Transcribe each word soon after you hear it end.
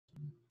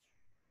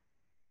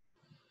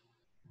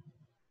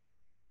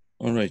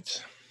All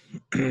right.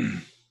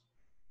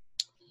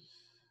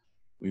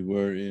 We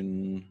were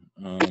in,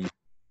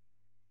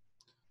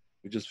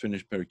 we just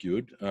finished Perik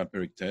Yud,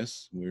 Perik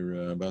Tes.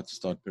 We're about to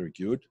start Perik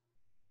Yud.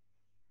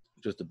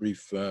 Just a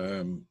brief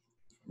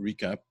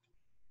recap.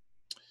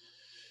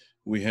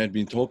 We had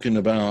been talking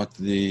about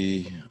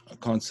the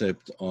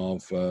concept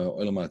of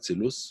Olam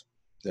Atzilus,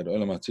 that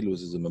Olam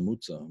Atzilus is a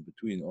mamutza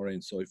between Or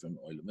Ein Sof and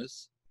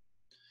Olamis.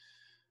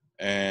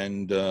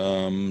 And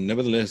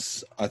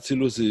nevertheless,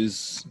 Atzilus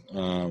is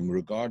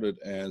regarded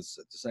as,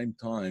 at the same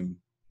time,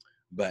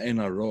 Ba'en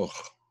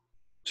Aroch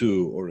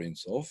to Or Ein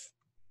Sof.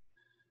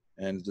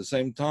 And at the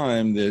same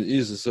time, there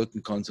is a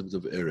certain concept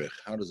of Erech.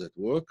 How does that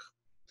work?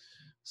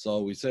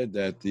 So we said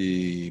that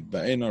the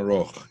Ba'en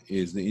Aroch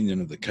is the Inyan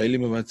of the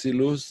Keilim of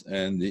Atzilus,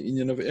 and the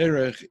Inyan of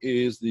Erech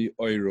is the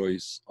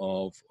Oirois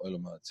of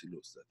Olam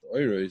Atzilus. That the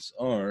Oirois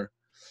are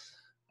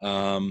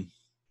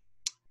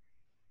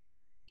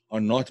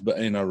not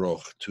Ba'en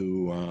Aroch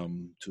to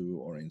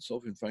Or Ein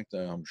Sof. In fact, they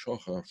are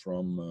Hamshocha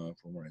from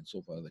Or Ein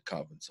Sof, the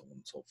Kav, and so on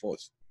and so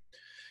forth.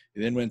 He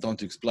then went on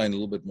to explain a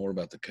little bit more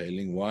about the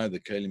Keilim. Why the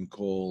Keilim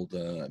called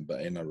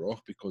Ba'en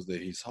Aroch? Because the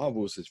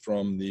Hishavus is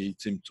from the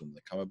Tzimtzum.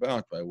 They come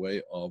about by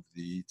way of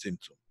the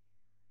Tzimtzum.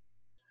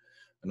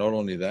 And not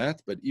only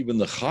that, but even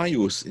the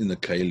Chayus in the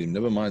Keilim,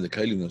 never mind the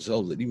Keilim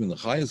themselves, that even the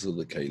Chayus of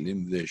the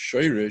Keilim, the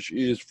Shoresh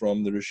is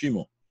from the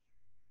Rishimo.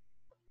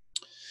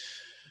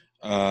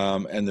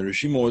 And the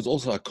Rishimo is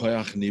also a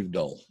Koyach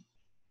Nivdal.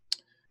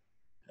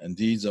 And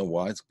these are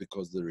why? It's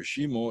because the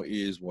Rishimo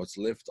is what's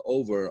left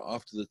over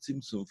after the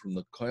Tzimtzum from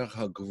the Koyach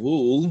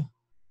HaGvul,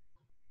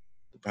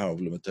 the power of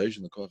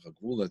limitation, the Koyach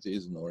HaGvul that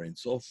is in Or Ein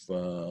Sof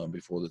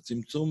before the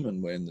Tzimtzum.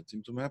 And when the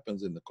Tzimtzum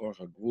happens, then the Koyach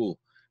HaGvul,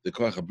 the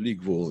Koyach HaBli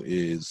Gvul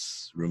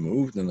is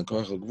removed, and the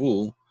Koyach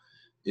HaGvul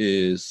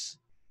is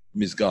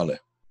Mizgale.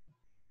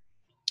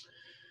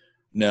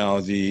 Now,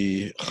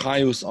 the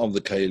Chayus of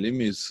the Keilim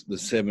is the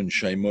 7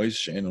 Shemois,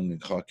 She'enon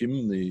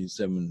Chakim, the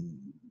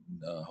 7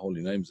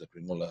 holy names that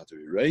we're not allowed to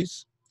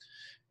erase.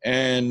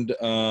 And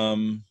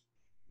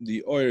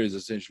the Oyer is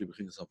essentially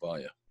Bechinas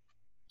Havaya.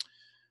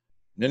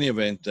 In any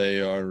event, they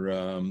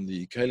are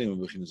the Keilim of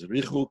Bechinas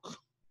Richuk,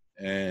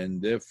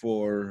 and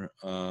therefore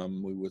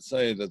we would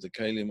say that the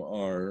Keilim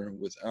are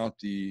without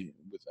the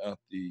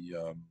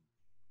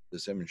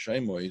 7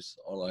 Shemois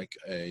are like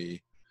a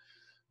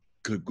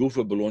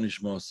Gufa Belonish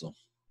Masa.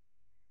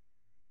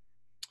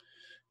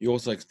 He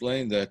also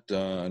explained that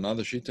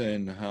another shita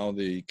in how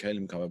the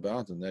Keilim come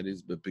about, and that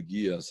is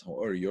Bepegias,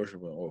 or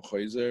Yoshev or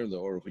Choizer, the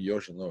or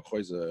Yoshev and or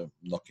Choizer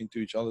knock into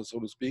each other, so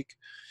to speak.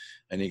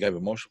 And he gave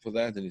a motion for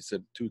that, and he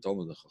said 2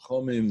 Talmud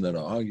Chachomim that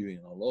are arguing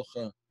in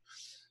Halacha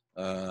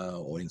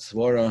or in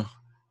Svara,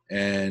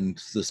 and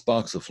the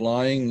sparks are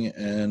flying.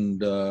 And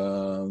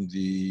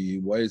the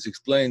way it's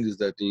explained is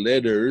that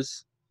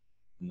letters,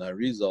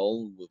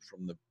 Narizal,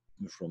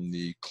 from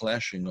the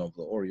clashing of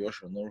the Or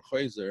Yoshev and or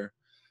Choizer,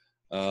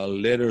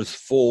 letters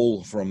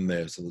fall from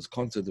there. So this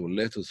concept of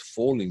letters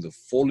falling, the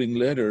falling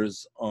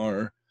letters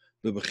are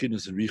the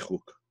Bechinas Richuk.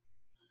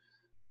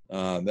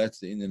 That's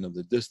the Indian of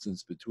the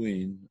distance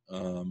between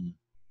the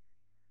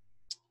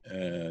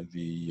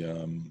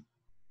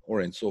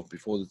Or Ein Sof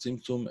before the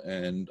Tzimtzum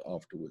and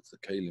afterwards, the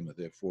Keilim are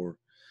therefore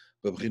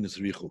Bechinas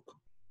Richuk.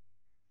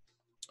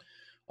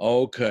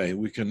 Okay,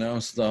 we can now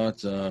start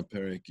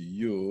Perek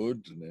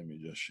Yud. Let me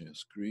just share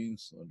screen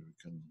so that we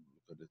can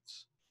look at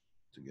it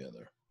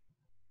together.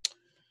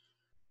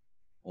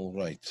 All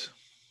right.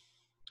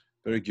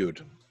 Very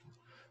good.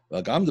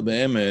 וגם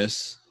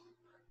ב-MS,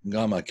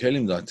 גם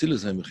הכלים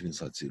דאצילוס הם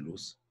בכינוס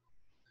אצילוס.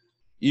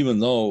 Even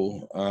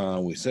though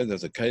we said that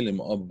the Keilim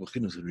are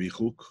בכינוס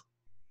ריחוק,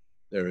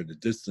 they're at a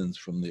distance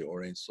from the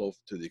Or Ein Sof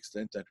to the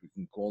extent that we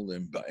can call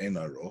them Ba'en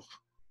Aroch.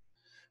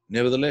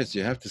 Nevertheless,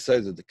 you have to say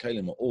that the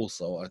Keilim are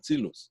also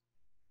Atzilus.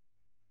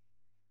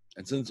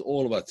 And since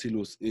all of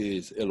Atzilus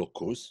is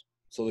Elokus,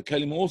 so the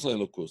Keilim are also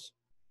Elokus.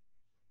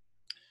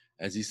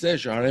 As he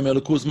says, Shaharem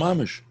Elokus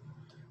Mamish.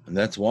 And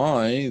that's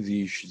why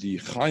the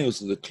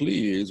Chayos of the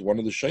Kli is one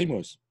of the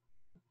Shemos.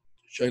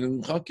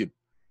 She'enon Chakim.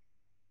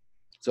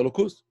 It's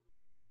Elokus.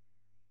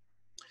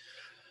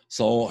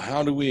 So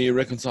how do we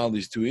reconcile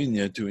these two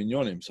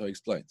inyonim? So he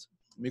explains.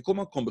 Mikol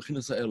makom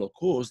bechinas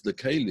Elokus, the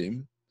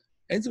Keilim,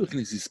 ain't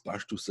bechinas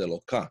ispashtus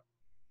Elokah.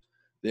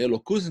 The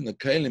Elokus in the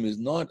Keilim is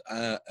not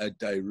a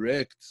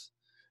direct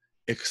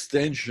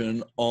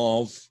extension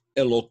of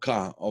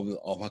Elokah, of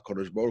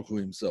HaKadosh Baruch Hu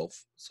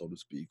himself, so to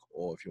speak,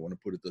 or if you want to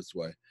put it this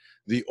way,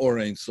 the Or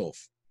Ein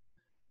Sof.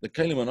 The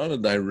Keilim are not a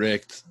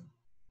direct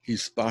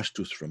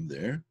hispashtus from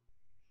there.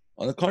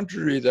 On the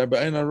contrary, they're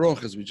Ba'en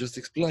Aroch, as we just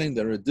explained,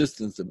 they're a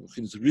distance, the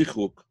Bechinas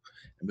Richuk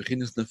and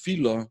Bechinas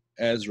Nefila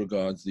as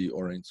regards the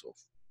Or Ein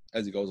Sof.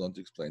 As he goes on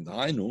to explain, the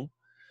Hainu,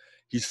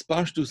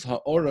 hispashtus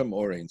ha'oram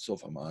Or Ein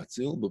Sof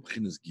ha'ma'atzil,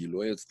 Bechinas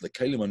Giloy, the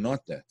Keilim are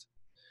not that.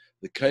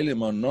 The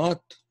Keilim are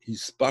not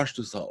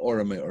hispashtus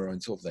ha'oram Or Ein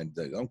Sof.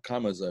 They don't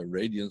come as a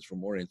radiance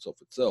from Or Ein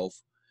Sof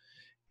itself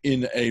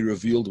in a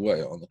revealed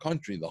way. On the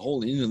contrary, the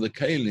whole in the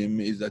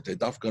Keilim is that they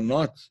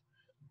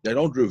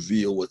don't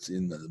reveal what's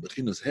in the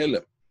Bechinas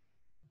Helem.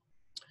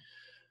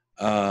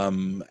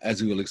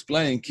 As we will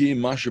explain, ki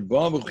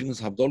mashaba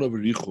b'chinas havdola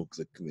v'richuk.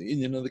 The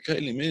Indian of the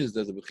Keilim is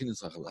that the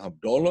b'chinas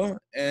havdola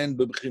and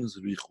b'chinas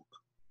richuk.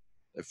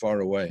 They're far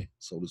away,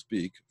 so to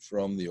speak,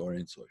 from the Or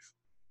Ein Sof.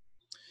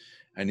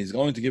 And he's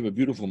going to give a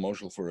beautiful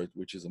moshel for it,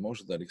 which is a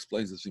moshel that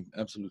explains this thing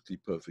absolutely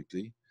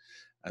perfectly.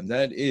 And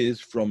that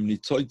is from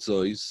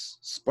nitzoitzois,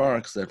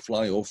 sparks that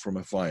fly off from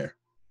a fire.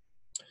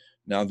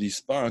 Now, these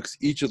sparks,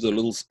 each of the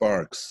little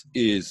sparks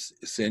is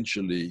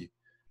essentially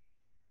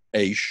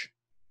Aish.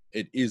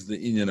 It is the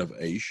Indian of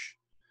Aish.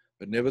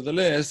 But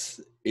nevertheless,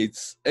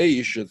 it's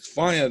Aish, it's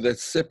fire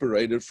that's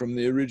separated from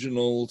the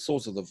original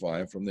source of the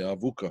fire, from the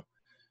avuka,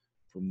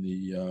 from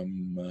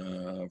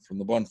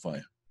the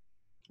bonfire.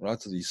 Right,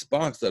 so these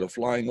sparks that are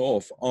flying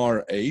off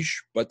are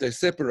Aish, but they're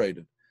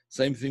separated.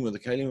 Same thing with the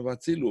Keilim of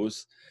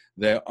Atzilut.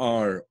 There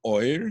are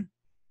Oir,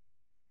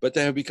 but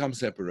they have become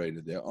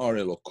separated. There are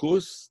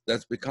Elokus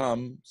that's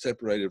become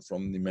separated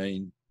from the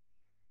main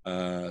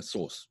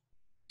source.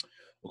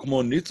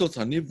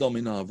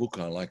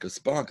 Like a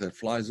spark that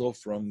flies off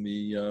from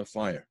the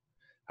fire.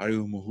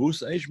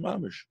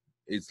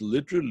 It's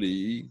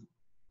literally,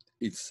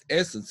 its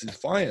essence is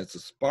fire. It's a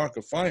spark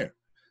of fire.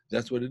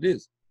 That's what it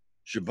is.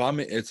 And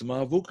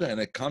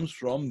it comes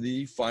from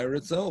the fire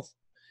itself.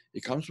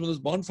 It comes from this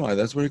bonfire.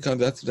 That's where it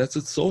comes. That's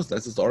its source.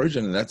 That's its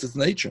origin, and that's its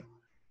nature.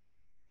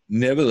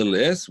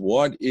 Nevertheless,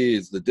 what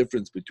is the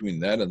difference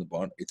between that and the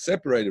bonfire? It's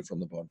separated from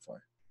the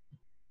bonfire.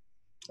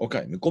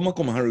 Okay.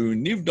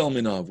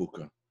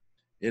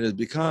 It has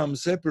become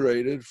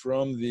separated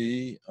from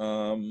the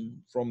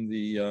flame,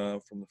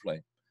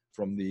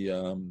 from the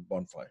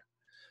bonfire.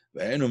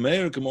 And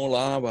it's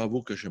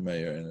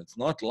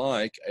not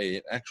like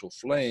an actual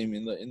flame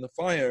in the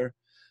fire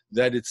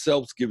that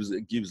itself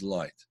gives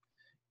light.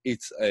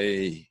 It's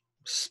a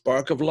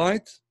spark of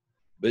light,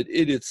 but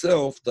it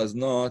itself does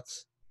not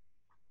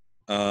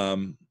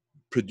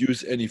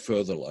produce any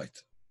further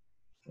light.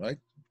 Right?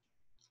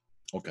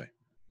 Okay.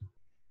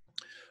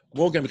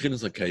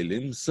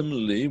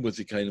 Similarly with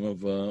the Keilim of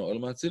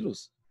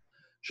Atzilut.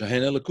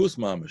 Shahen Elokus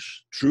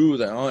Mamish. True,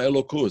 there are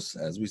Elokus.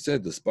 As we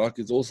said, the spark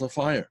is also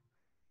fire.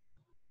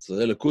 So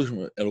the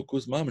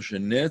Elokus Mamish,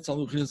 and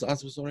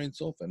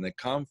they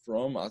come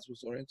from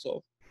Atzvus Or Ein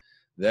Sof.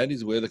 That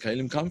is where the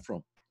Keilim come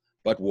from.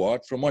 But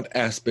what? From what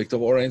aspect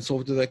of Or Ein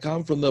Sof do they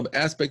come? From the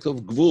aspect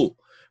of Gvul,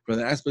 from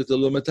the aspect of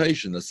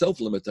limitation, the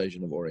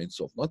self-limitation of Or Ein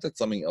Sof. Not that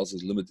something else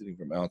is limiting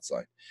from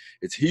outside.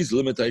 It's his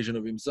limitation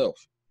of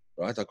himself.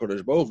 Right?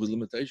 HaKadosh Baruch Hu's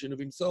limitation of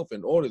himself,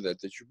 in order that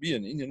there should be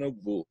an Inyan of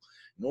Gvul,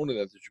 in order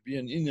that there should be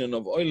an Inyan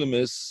of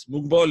Oilemis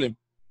Mugbalim.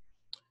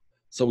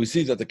 So we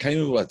see that the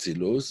Keilim of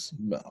Atzilut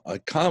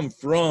come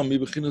from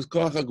Ibechinus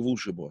Koach HaGvul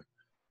Sheboy,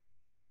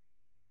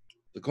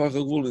 the Koach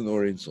HaGvul in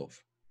Or Ein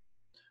Sof,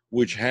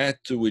 which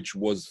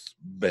was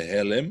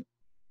Behelem.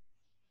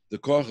 The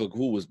Koach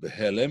HaGvul was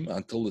Behelem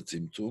until the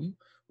Tzimtzum.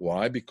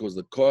 Why? Because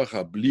the Koach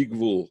HaBli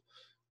Gvul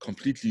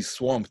completely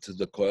swamped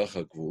the Koach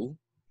HaGvul.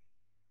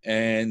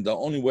 And the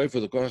only way for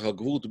the Koach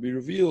HaGvul to be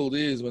revealed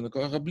is when the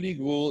Koach HaBli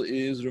Gvul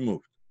is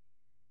removed,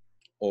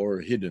 or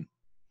hidden,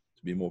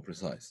 to be more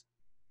precise.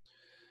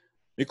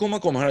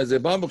 Nevertheless, the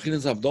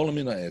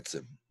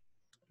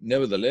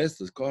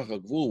Koach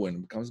HaGvul, when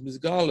it becomes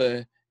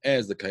Mizgale,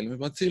 as the Keilim of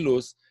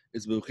Atzilut,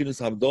 it's b'chinas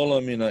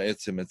Havdola min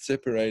ha'etzem. It's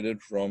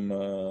separated from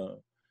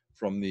the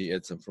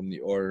etzem, from the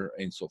Or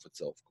Ein Sof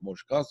itself.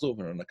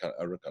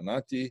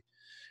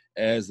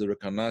 As the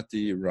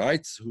Rekanati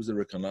writes, who's the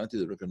Rekanati?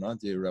 The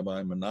Rekanati,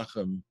 Rabbi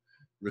Menachem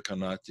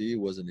Rekanati,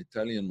 was an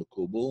Italian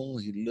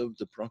Makubal. He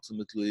lived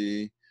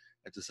approximately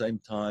at the same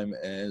time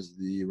as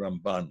the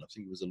Ramban. I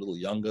think he was a little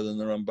younger than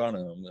the Ramban,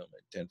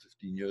 10,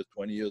 15 years,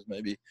 20 years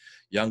maybe,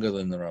 younger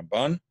than the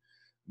Ramban.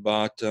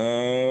 But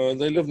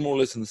they lived more or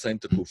less in the same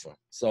Tekufa.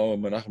 So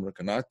Menachem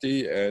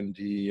Rekanati, and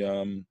he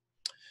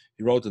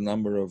wrote a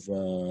number of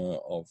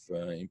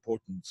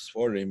important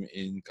Sforim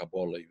in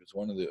Kabbalah. He was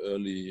one of the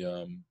early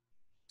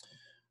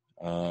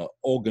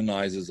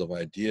organizers of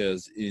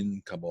ideas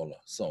in Kabbalah.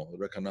 So,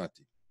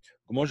 Rekanati.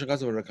 So he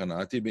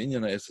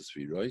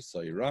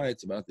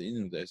writes about the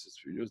Inyan of the Esses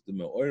the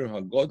Me'or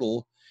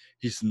HaGodol,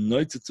 his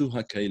Noitzatzu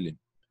HaKeilim.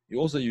 He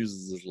also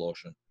uses this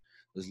lotion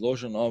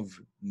of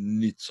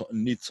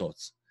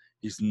Nitzotz.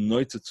 His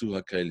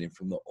Noitzatzu HaKeilim.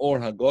 From the Or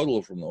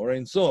HaGodol, from the Or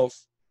Ein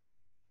Sof,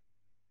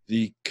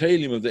 the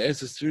Keilim of the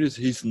Esses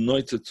his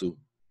Noitzatzu.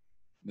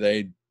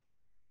 They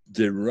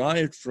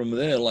derived from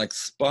there like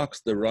sparks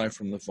derived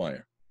from the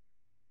fire.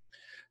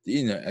 The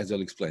Inyan, as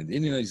I'll explain, the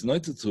Inyan is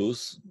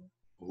Noitzatzus,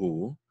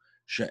 who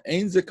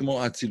she'ein ze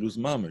kmo Atzilus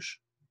mamish.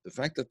 The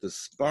fact that the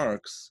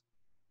sparks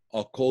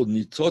are called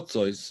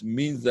nitzotzos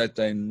means that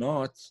they're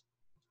not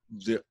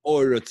the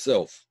Or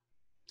itself.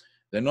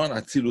 They're not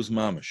Atzilus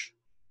mamish.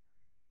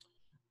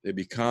 They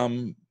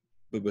become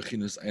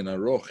bebechinas ein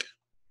aroch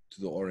to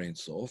the Or Ein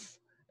Sof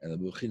and the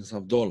bebechinas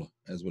havdola,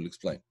 as we'll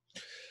explain,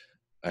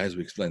 as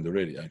we explained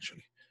already,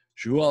 actually.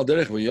 Shu al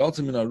derech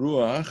v'yaltzim min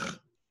haruach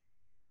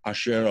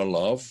asher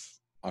alav.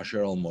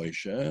 Asher al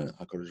Moshe,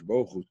 HaKadosh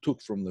Baruch Hu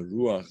took from the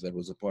Ruach that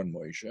was upon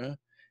Moshe,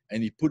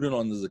 and he put it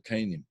on the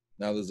Zakanim.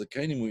 Now, the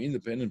Zakanim were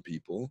independent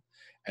people,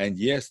 and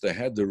yes, they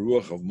had the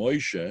Ruach of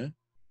Moshe,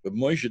 but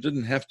Moshe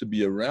didn't have to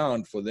be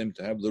around for them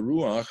to have the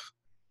Ruach.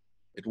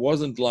 It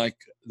wasn't like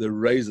the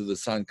rays of the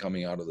sun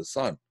coming out of the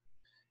sun.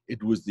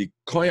 It was the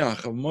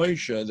Koyach of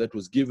Moshe that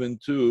was given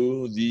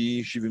to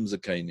the Shivim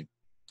Zakanim.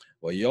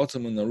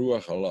 Vayotzem in the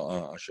Ruach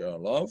Asher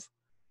Alav.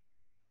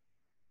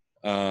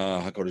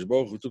 HaKadosh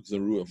Baruch Hu took the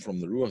Ruach from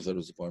the Ruach that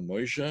was upon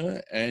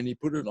Moshe, and he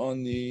put it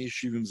on the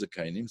Shivim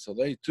Zakanim. So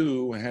they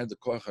too had the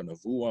Koach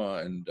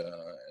HaNavuah and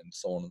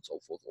so on and so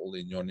forth, all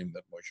the Inyonim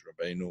that Moshe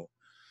Rabbeinu,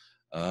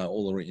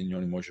 all the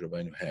Inyonim Moshe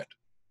Rabbeinu had.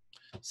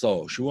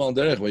 So, Shual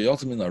Derech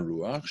Vayotzem in the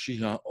Ruach,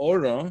 Shiha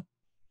Ora,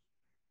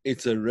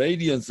 it's a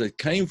radiance that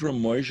came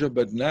from Moshe,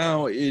 but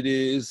now it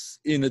is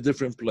in a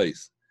different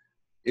place.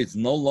 It's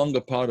no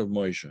longer part of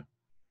Moshe.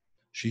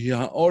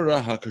 Shiha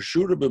Ora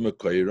HaKashura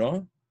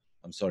B'Mekoira.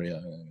 I'm sorry, I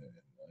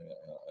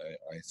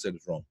said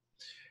it wrong.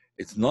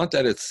 It's not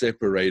that it's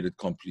separated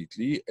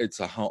completely. It's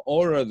a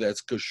ha'ora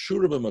that's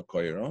kashura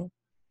b'makoira,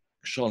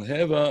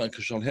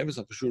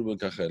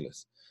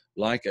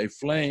 like a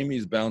flame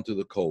is bound to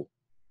the coal,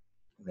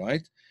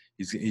 right?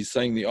 He's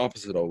saying the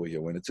opposite over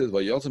here. When it says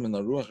vayotzem in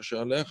haruach asher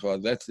alecha,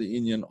 that's the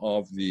inyan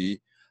of the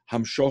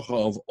hamshocha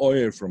of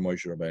oil from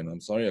Moshe Rabbeinu.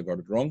 I'm sorry, I got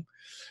it wrong.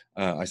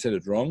 I said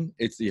it wrong.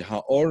 It's the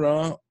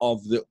ha'ora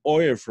of the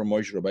oil from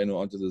Moshe Rabbeinu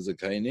onto the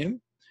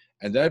Zakainim.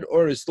 And that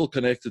or is still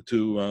connected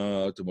to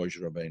Moshe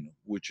Rabbeinu,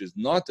 which is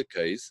not the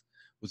case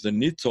with the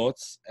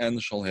nitzots and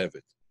the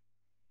shalhevet.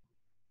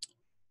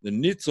 The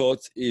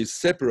nitzots is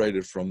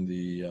separated from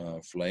the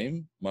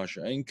flame.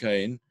 Masha ein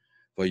kain,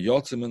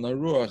 vayotzem and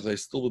aruach, they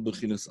still be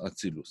bechinas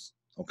atzilus.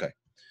 Okay.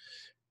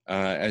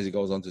 As he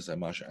goes on to say,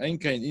 Masha ein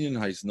kain inin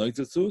hais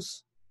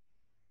noitzetzus,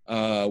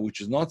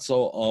 which is not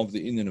so of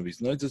the Indian of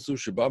his noitzetzus,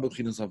 sheba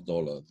bechinas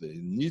havdolah. The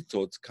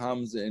nitzots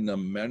comes in a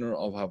manner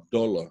of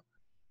havdolah.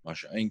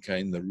 Masha ein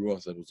kain, the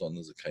ruach that was on the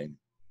Zakaim.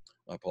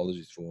 My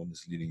apologies for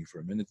misleading you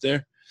for a minute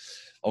there.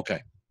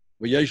 Okay.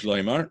 V'yesh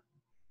loymar,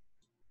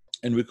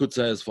 and we could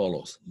say as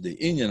follows: the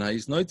inyan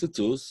ha'is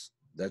noitzetus,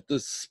 that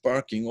this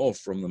sparking off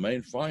from the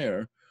main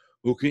fire,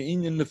 hu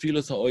ke'inyan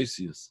nefilas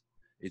ha'oisius.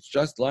 It's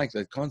just like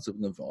that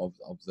concept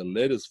of the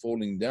letters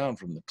falling down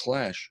from the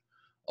clash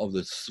of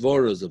the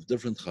svoras of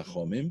different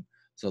chachomim.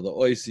 So the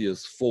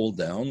oisius fall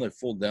down; they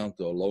fall down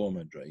to a lower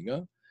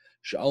madrega.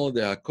 She'ala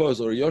de hakos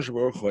or yoshev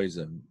or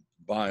choizem,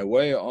 by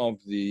way of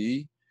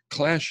the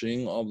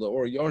clashing of the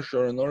Or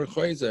Yashar and Or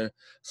Chayzer,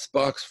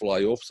 sparks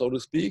fly off, so to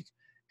speak,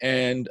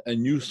 and a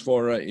new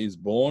Sfora is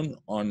born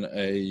on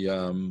a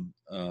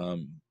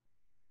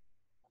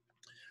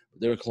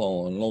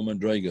Derek-Law and Lo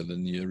Madrega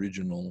than the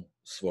original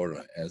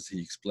Sfora, as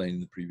he explained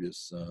in the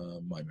previous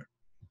mimer.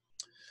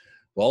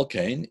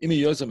 Volcane, Imi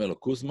Yosem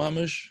Elokus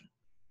Mamish.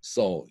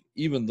 So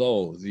even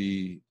though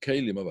the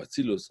Keilim of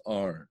Atzilut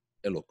are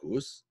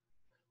Elokus,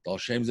 Dal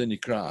Shem Ze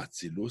Nikra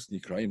Atzilus,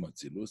 Nikraim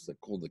Atzilus, they're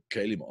called the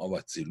Keilim of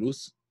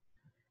Atzilut.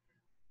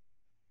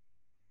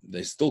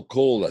 They still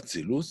call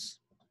Atzilus.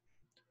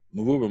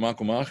 Mavur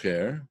b'makom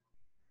acher,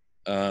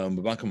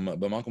 b'makom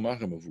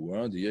acher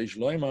mavur, the Yesh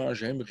Loimar,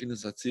 Shehem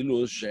Bechinas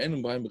Atzilus,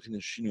 She'enim B'haim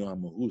Bechinas Shinu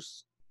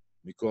HaMahus,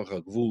 Mikoach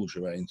HaGvul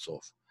Sheba Ein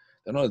Sof.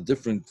 They're not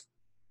a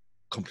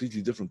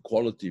completely different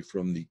quality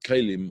from the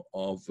Keilim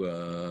of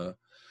the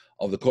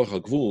Koach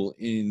HaGvul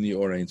in the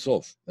Or Ein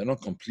Sof. They're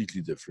not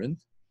completely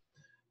different.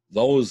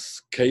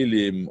 Those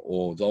Keilim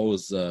or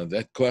those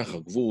that Koach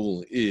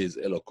HaGvul is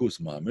Elokus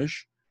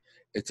Mamish.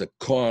 It's a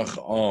Koach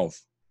of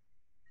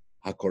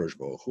HaKadosh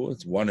Baruch Hu.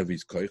 It's one of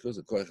his Koachas.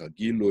 The Koach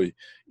HaGilui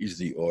is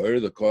the Or.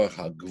 The Koach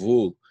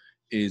HaGvul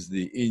is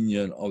the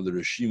Inyan of the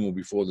Reshimu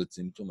before the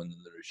Tzimtum, and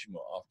then the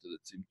Reshimu after the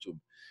Tzimtum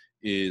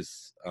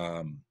is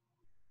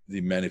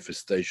the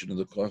manifestation of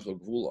the Koach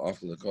HaGvul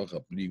after the Koach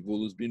HaBli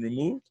Gvul has been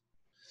removed.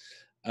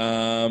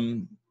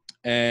 And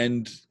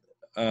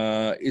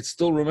it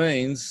still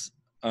remains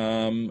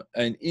an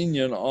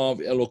inyan of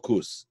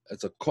Elokus.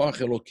 It's a koach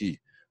Eloki.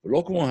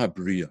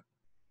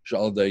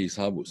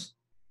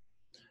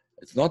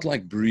 It's not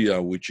like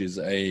Bria, which is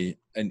an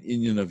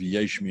inyan of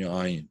Yesh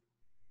Mi'ayin.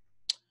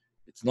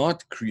 It's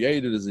not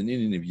created as an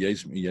inyan of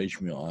Yesh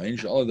Mi'ayin.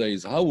 Sh'aldei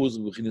is Havus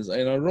b'chinas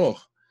Ein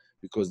Aroch,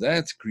 because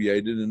that's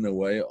created in a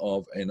way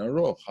of Ein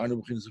Aroch. Hanu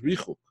b'chinas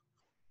Richuk,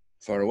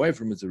 far away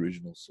from its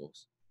original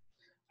source.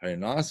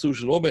 Ha'inasu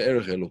shelo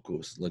be'erech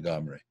Elokus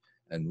legamrei.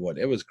 And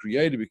whatever is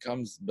created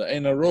becomes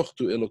ba'ein aroch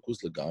to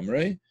elokus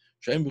legamrei,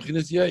 she'em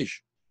b'chinas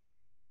yesh.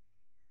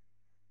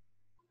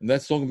 And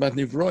that's talking about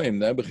nivroim.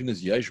 They're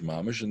b'chinas yesh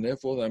mamish, and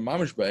therefore they're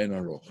mamish ba'ein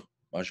aroch.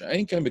 Masha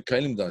ein kain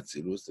b'keilim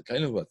d'Atzilus, the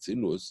Keilim of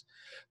Atzilut,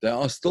 they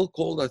are still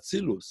called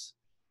Atzilus.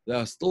 They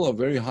are still a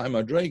very high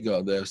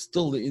madrega. They are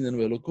still the inyan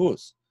of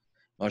elokus.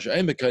 Masha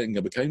ein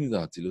b'keilim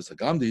d'Atzilus,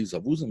 hagam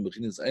de'hizavuzim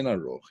b'chinas ein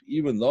aroch,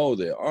 even though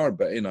they are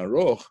ba'ein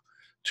aroch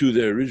to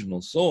their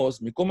original source,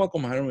 nevertheless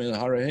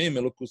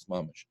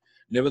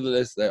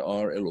they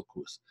are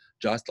elokus.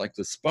 Just like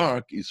the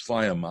spark is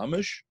fire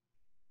mamish,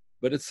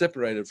 but it's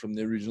separated from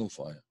the original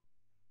fire.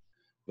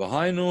 It's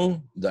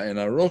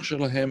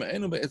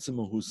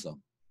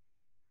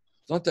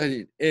not that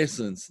in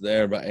essence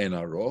they're ba'en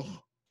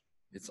aroch,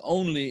 It's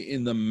only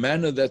in the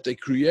manner that they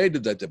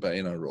created that they're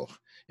Ba'en Aroch.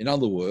 In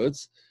other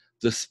words,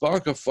 the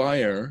spark of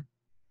fire,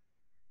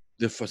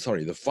 the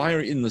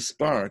fire in the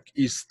spark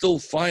is still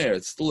fire.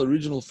 It's still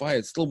original fire.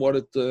 It's still what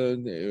it's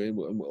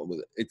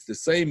the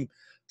same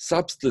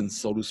substance,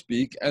 so to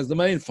speak, as the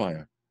main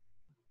fire.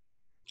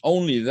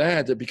 Only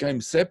that it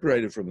became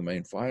separated from the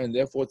main fire, and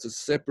therefore it's a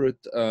separate.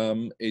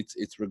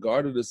 It's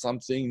regarded as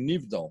something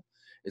nivdal.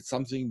 It's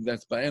something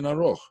that's Ba'en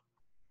Aroch.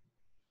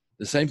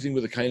 The same thing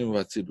with the Keilim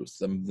of Atzilut.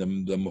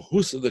 The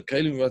mahus of the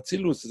Keilim of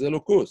Atzilut is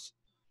Elokus.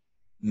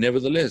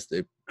 Nevertheless,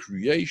 their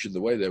creation, the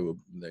way they were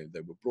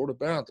brought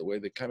about, the way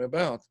they came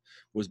about,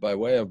 was by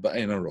way of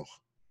Ba'en Aroch.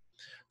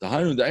 The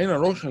Ba'en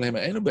Aroch shalhem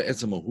einu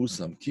be'etzem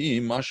mahusam ki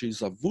mashi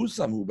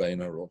savusam hu Ba'en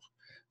Aroch.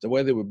 The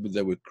way they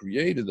were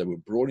created, they were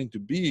brought into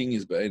being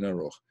is Ba'en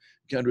Aroch.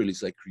 You can't really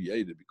say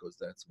created because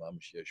that's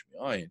mamish yesh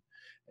mi'ayin,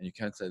 and you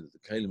can't say that the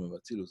Keilim of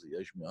Atzilut is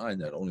yesh mi'ayin.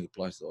 That only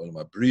applies to Olam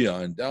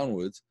HaBriya and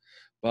downwards.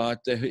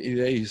 But they're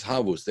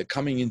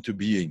coming into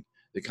being.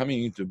 They're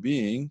coming into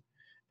being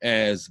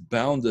as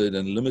bounded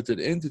and limited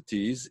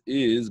entities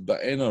is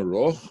Ba'en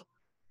Aroch,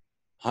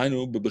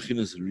 Hainu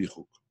bebechinas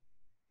richuk,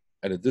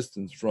 at a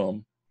distance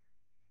from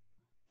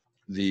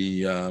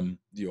the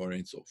Or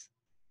Ein Sof.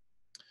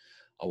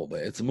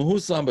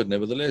 But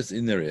nevertheless,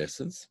 in their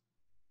essence,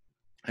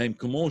 Haim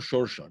Kamo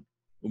Shorshan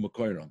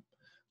Umakoiram.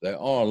 They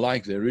are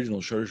like the original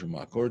Shorsh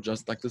Makor,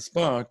 just like the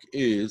spark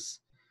is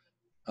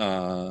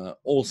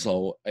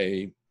also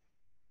a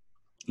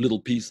little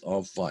piece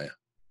of fire.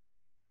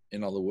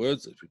 In other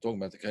words, if we're talking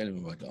about the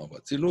Keilim of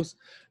Atzilut,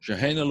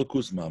 Shehein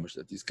Elokus Mamish,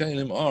 that these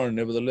Keilim are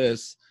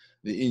nevertheless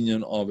the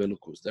inyan of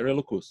Elokus. They're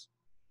Elokus.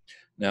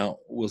 Now,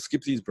 we'll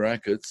skip these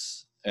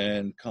brackets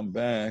and come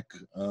back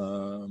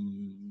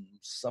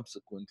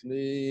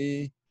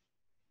subsequently.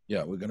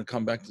 Yeah, we're going to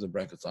come back to the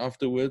brackets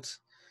afterwards.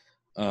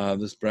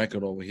 This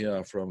bracket over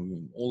here,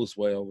 from all this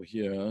way over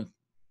here,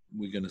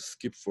 we're going to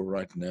skip for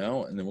right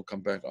now, and then we'll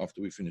come back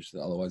after we finish it.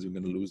 Otherwise, we're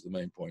going to lose the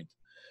main point.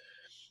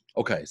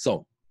 Okay,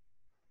 so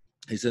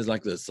he says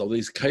like this. So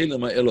these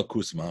Keilim are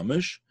Elokus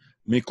Mamish,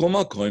 Mikol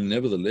Makom,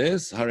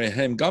 nevertheless,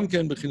 Harehem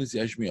Gamken Bechinas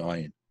Yesh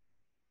Mi'ayin.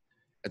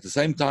 At the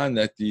same time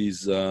that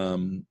these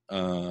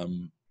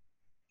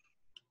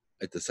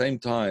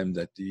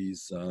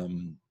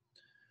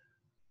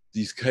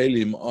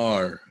Keilim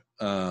are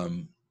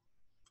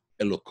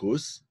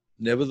Elokus,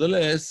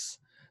 nevertheless,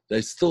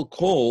 they're still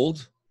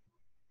called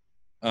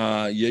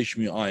Yesh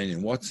Mi'ayin.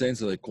 In what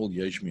sense are they called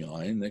Yesh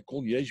Mi'ayin? They're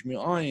called Yesh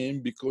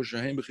Mi'ayin because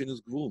Shehem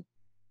Bechinas Gvul.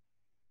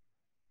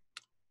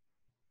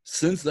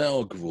 Since they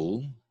are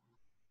Gvul,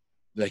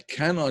 they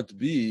cannot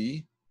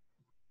be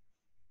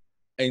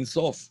Ein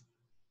Sof.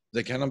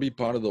 They cannot be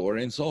part of the Or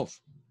Ein Sof.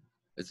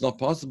 It's not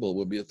possible. It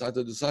would be a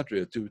Tata de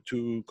Satria,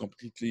 two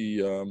completely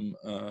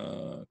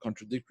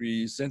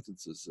contradictory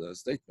sentences,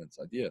 statements,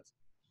 ideas.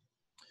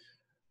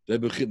 They're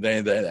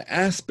the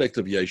aspect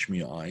of Yesh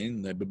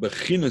Mi'ayin, they're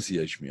bechinas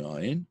Yesh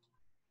Mi'ayin.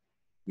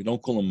 We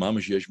don't call them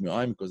Mamish Yesh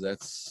Mi'ayin because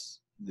that's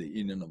the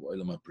inyan of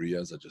Olam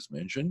HaBriya, as I just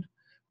mentioned.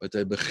 But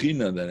they're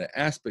bechina, they're an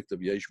aspect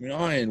of Yesh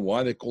Mi'ayin.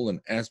 Why they call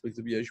an aspect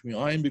of Yesh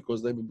Mi'ayin?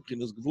 Because they're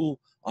bechinas Gvul,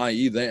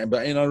 i.e. they're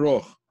Ba'en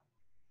Aroch.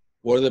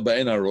 What are the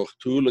Ba'en Aroch?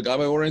 To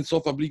Legabe Or Ein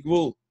Sof Bli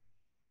Gvul.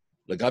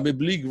 Legabe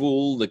Bli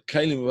Gvul, the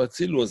Keilim of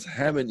Atzilut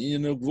have an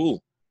inyan of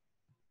Gvul.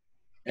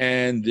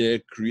 And their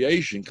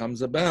creation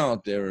comes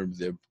about, their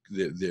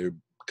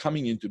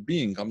coming into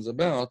being comes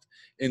about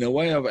in a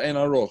way of Ein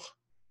Aroch.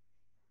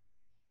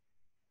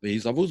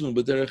 Like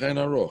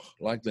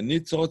the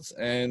nitzots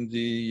and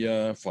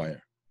the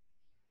fire.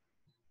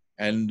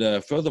 And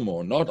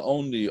furthermore, not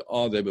only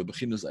are they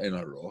bechinas Ein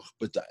Aroch,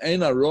 but the Ein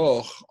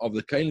Aroch of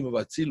the Keilim of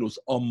Atzilut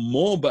are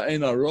more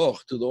Ba'en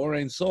Aroch to the Or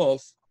Ein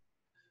Sof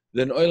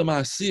than Olam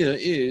HaAsiyah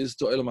is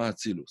to Olam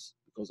HaAtzilus.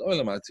 Because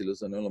Olam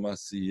HaAtzilus and Olam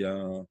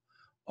HaAsiyah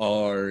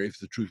are, if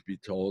the truth be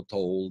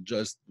told,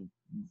 just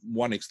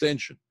one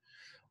extension.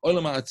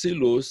 Olam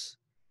HaAtzilus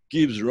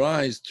gives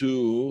rise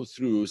to,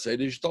 through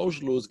Seidish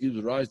Toshlus,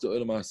 gives rise to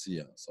Olam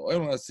HaAsiyah. So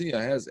Olam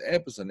HaAsiyah has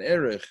epis and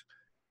erech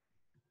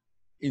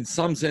in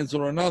some sense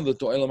or another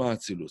to Olam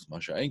HaAtzilus.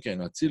 Masha Einkein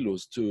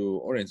Atzilus to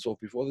Or Ein Sof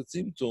before the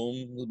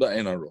Tzimtzum,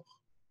 Ba'en Aroch.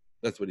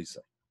 That's what he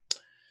said.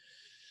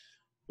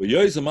 The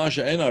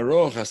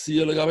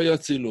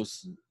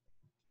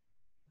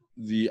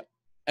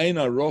Ein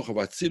Aroch of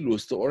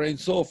Atzilus to Or Ein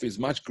Sof is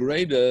much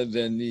greater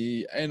than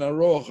the Ein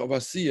Aroch of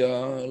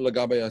Asiyah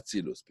Lagabe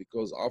Atzilus,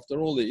 because after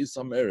all there is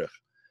some erech.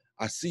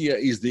 Asiyah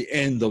is the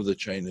end of the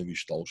chain of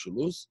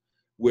Ishtalshalus,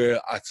 where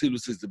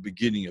Atzilus is the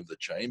beginning of the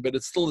chain, but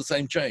it's still the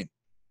same chain.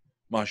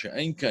 Masha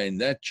Einkein,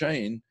 that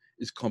chain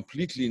is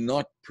completely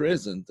not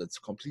present, it's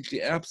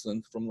completely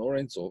absent from the Or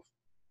Ein Sof.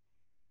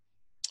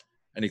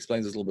 And he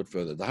explains this a little bit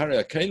further. The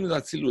Keilim of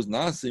Atzilut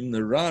nasim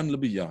neran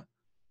lebiyah.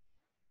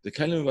 The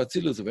Keilim of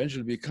Atzilut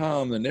eventually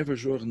become the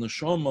nefesh ruach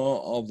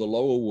neshama of the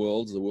lower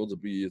worlds, the worlds of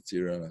Bria,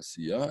 Yetzirah, and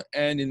Asiyah,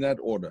 and in that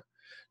order,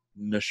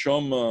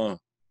 neshama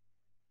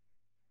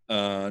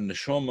of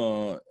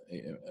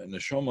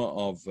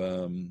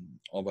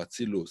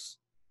Atzilus,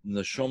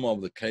 neshama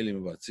of the Keilim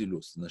of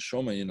Atzilus,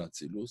 neshama in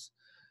Atzilus,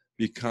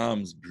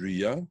 becomes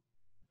Bria,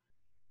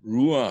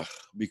 Ruach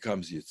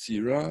becomes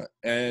Yetzira,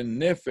 and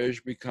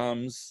Nefesh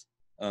becomes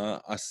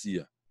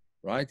Asiya,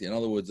 right? In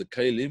other words, the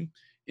Keilim,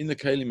 in the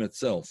Keilim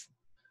itself,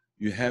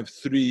 you have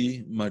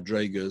three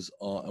madregas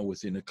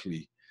within a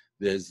Kli.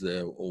 There's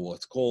or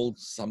what's called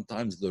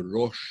sometimes the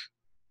Rosh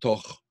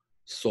Toch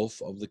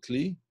Sof of the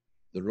Kli,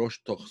 the Rosh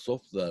Toch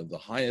Sof,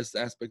 the highest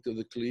aspect of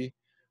the Kli,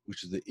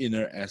 which is the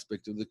inner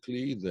aspect of the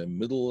Kli, the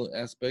middle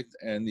aspect,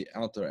 and the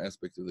outer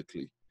aspect of the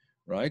Kli,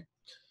 right?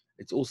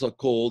 It's also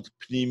called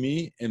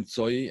Pnimi,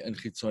 Emtsoi, and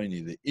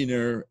Chitzoni, the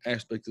inner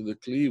aspect of the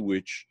Kli,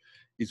 which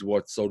is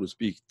what, so to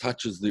speak,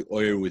 touches the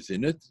oil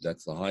within it.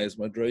 That's the highest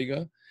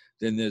madrega.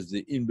 Then there's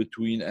the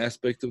in-between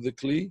aspect of the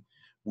Kli,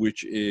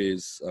 which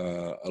is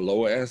a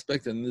lower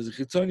aspect, and there's the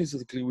Chitzoni of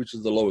the Kli, which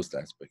is the lowest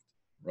aspect,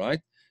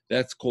 right?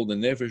 That's called the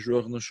Nefesh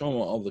Ruach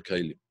Neshama of the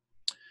Keilim.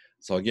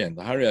 So again,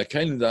 the Hari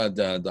HaKeilim,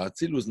 the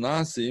Atzilus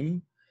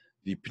Nasim,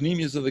 the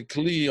Pnimius of the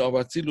Kli of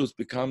Atzilus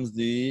becomes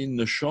the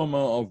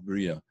Neshama of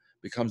Bria,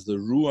 becomes the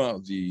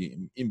Ruach, the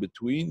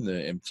in-between, the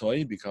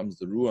Emtsoi, becomes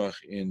the Ruach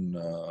in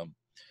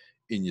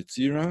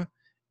Yetzira,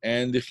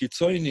 and the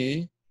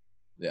Chitzoni,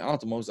 the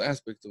outermost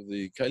aspect of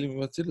the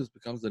Keilim of Atzilus,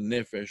 becomes the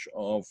Nefesh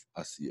of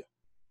Asiya.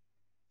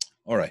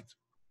 All right.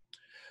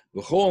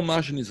 Everything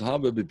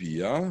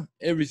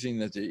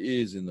that there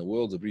is in the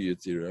world of Bria,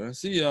 Yetzira,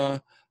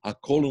 Asiya,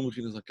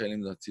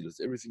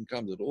 everything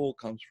comes, it all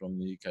comes from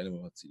the Keilim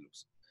of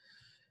Atzilus.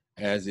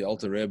 As the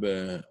Alter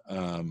Rebbe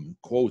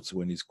quotes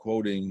when he's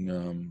quoting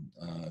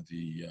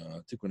the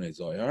Tikkunei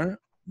Zohar,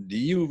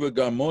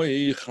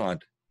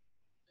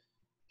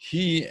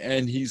 he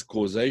and his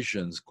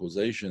causations.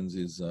 Causations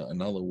is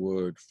another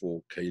word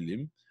for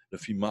Keilim.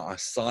 His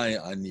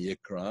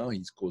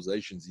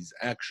causations, his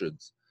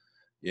actions.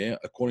 Yeah,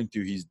 according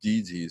to his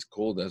deeds, he is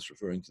called, as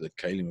referring to the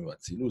Keilim of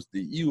Atzilus.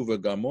 The Iyu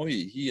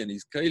v'gamoi, he and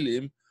his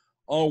Keilim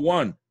are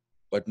one,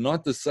 but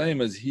not the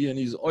same as he and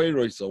his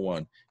Oiros are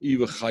one. Iyu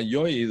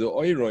v'chayoi, the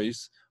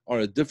Oiros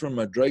are a different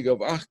madrega of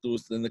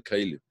Achdus than the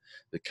Keilim.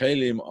 The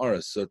Keilim are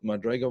a certain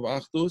madrega of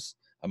Achdus,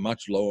 a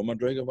much lower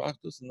madrega of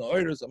Achdus, and the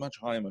Oiros a much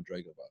higher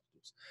madrega of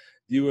Achdus.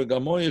 The Iyu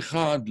v'gamoi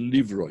chad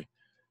livroi.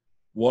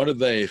 What are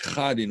they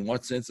chad? In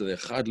what sense are they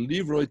chad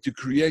livroi? To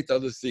create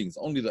other things.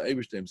 Only the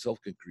Eibishter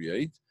himself can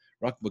create.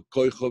 But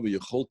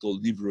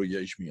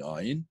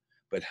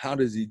how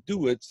does he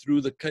do it? Through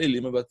the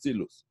Keilim of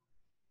Atzilus.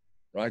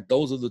 Right?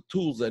 Those are the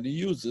tools that he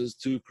uses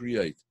to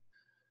create.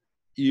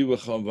 The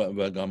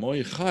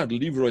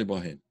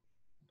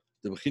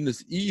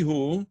Bechinas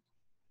Ihu,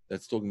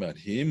 that's talking about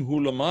him,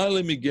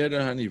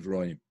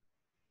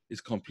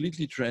 it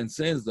completely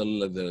transcends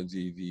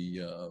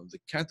the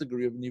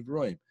category of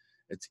Nivroim.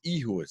 It's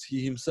Ihu, it's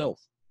he himself.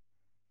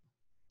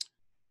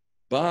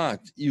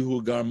 But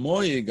Ihu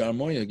Garmoy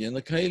again,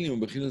 the Keilim,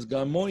 Bechinas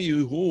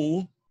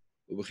Garmoy,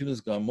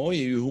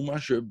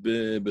 Masha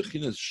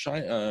Bechinas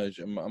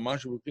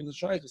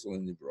Shaychas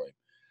on Nivroim.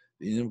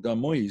 The Inim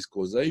Garmoy, his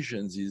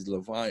causations, his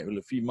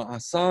Lefi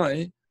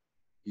Ma'asai,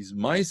 his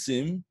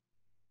Maisim,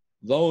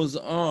 those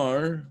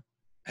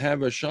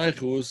have a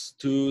Shaychus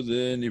to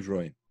the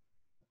Nivroim.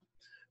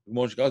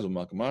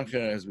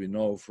 As we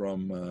know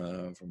from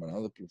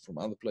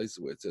other places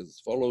where it says as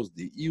follows: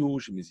 the Ihu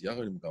Shemis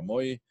Yachadim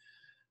Garmoy.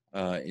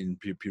 In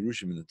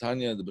Pirushim in the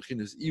Tanya, the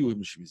Bechinas Ihu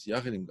Shemis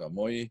Yachadim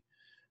Garmoy.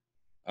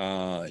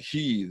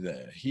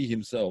 He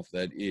himself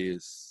that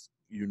is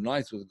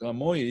unites with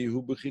Garmoy,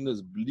 who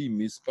Bechinas Bli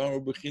Mispar,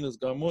 or Bechinas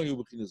Garmoy, who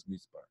Bechinas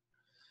Mispar.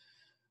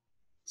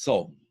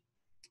 So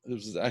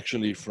this is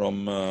actually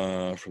from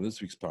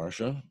this week's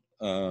parsha.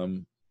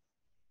 When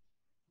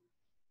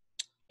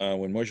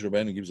Moshe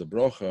Rabbeinu gives a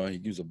bracha, he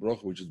gives a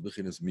bracha which is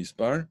Bechinas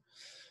Mispar.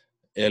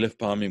 Elef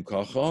Pamim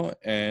Kacha,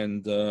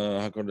 and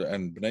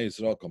Bnei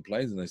Yisrael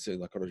complains, and they say,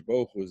 HaKadosh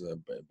Baruch Hu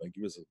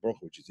give us a bracha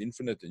which is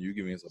infinite, and you're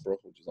giving us a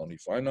bracha which is only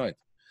finite.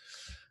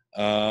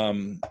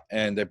 And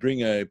they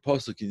bring a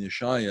pasuk in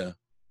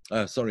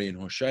in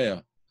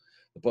Hosea.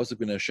 The pasuk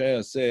in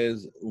Hosea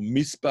says,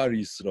 Mispar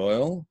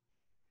Yisrael,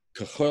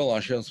 Kachol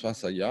Asher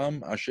Sfas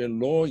Hayam, Asher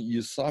Lo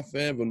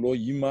Yisafeh V'Lo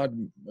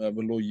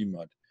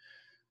Yimad.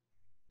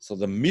 So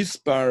the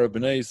mispar of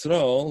Bnei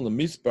Yisrael,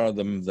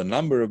 the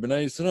number of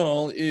Bnei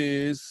Yisrael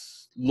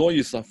is lo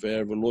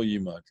yisafer v'lo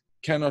yimad,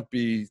 cannot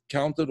be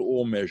counted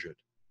or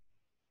measured.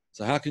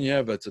 So how can you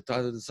have it? It's a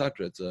tata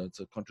desatra. It's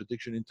a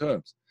contradiction in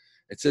terms.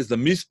 It says the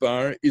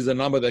mispar is a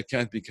number that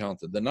can't be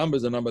counted. The number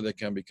is a number that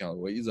can be counted.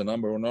 Well, is a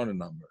number or not a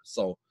number?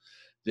 So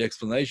the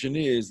explanation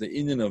is the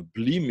Indian of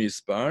bli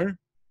mispar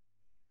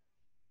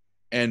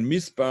and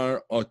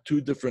mispar are two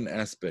different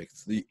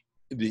aspects. The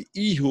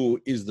ihu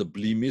is the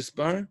bli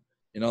mispar.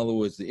 In other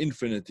words, the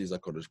infinite is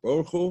HaKadosh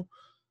Baruch Hu,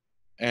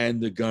 and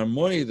the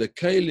Garmoy, the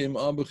Keilim,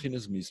 are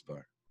Bechinas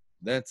Mispar.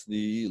 That's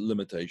the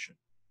limitation.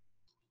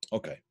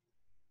 Okay.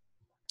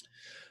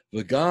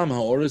 V'gam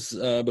ha'oris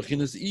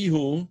Bechinas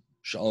Ihu,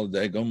 Shal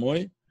Dei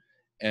Garmoy,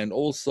 and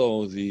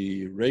also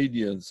the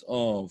radiance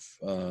of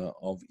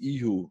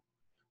Ihu,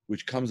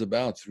 which comes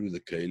about through the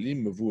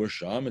Keilim, Mavur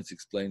Sham, it's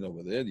explained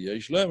over there, the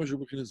Yesh Lem,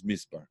 Bechinas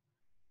Mispar.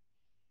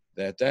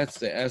 That's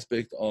the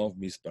aspect of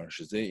Mispar.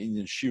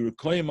 In Shir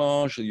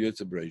Koima Shel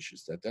Yotze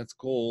Bereishis. That's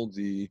called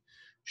the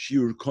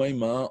Shir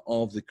Koima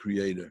of the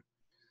Creator.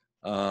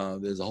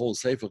 There's a whole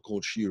sefer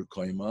called Shir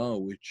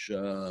Koima, which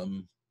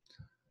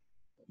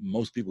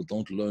most people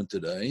don't learn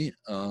today,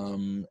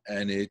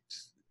 and it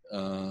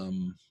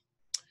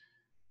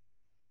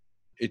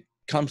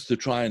comes to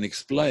try and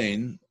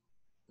explain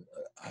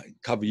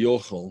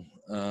Kaviyochel,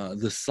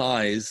 the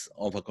size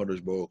of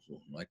HaKadosh Baruch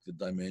Hu, like the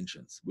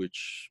dimensions,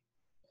 which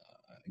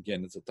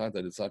again, it's a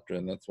Tata Satra,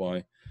 and that's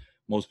why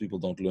most people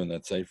don't learn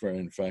that sefer.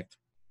 In fact,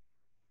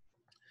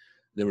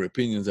 there were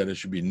opinions that it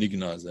should be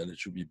nignaz, that it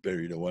should be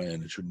buried away,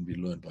 and it shouldn't be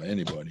learned by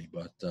anybody.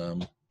 But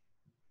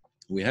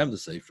we have the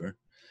sefer,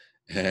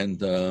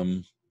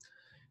 and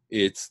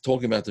it's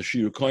talking about the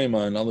Shir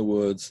Koima. In other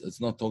words, it's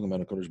not talking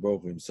about HaKadosh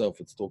Baruch Hu himself.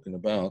 It's talking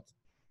about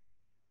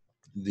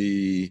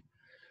the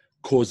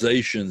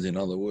causations, in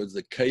other words,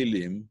 the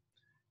Keilim,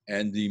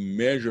 and the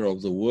measure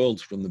of the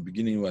worlds from the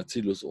beginning of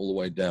Atzilus all the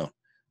way down.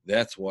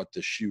 That's what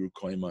the Shir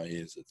Koima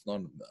is. It's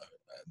not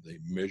the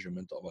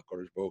measurement of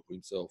HaKadosh Baruch Hu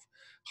himself,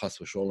 Chas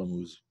v'Sholem,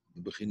 who's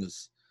the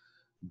Bechinas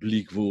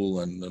Bli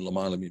Gvul and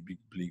Lamala Mi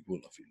Bli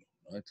Gvul afilu,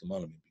 right?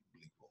 Lamala Mi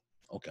Bli Gvul.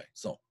 Okay,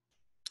 so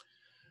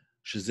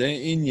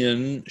Shezeh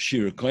Inyan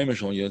Shir Koima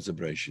Shel Yotze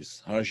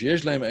Bereishis. Harash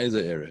Yesh Lahem Eze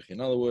Erech.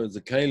 In other words,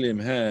 the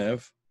Keilim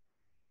have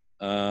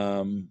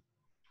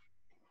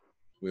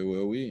where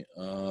were we?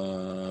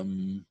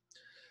 The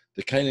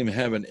Keilim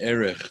have an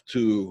erech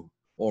to,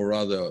 or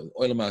rather,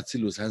 Olam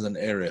HaAtzilus has an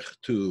erech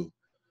to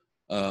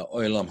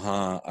Olam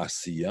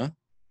HaAsiya,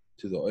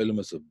 to the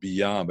Olamas of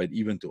Biyah, but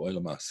even to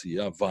Olam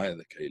HaAsiya via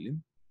the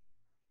Keilim.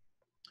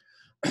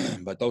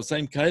 But those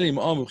same Keilim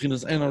are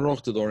B'chinas Ein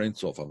Aroch to the Or Ein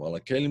Sof. Aval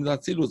HaKeilim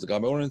HaAtzilus, the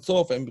Gabe Or Ein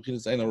Sof, and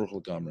B'chinas Ein Aroch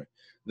L'Kamre.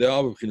 They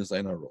are B'chinas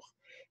Ein Aroch.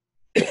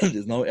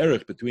 There's no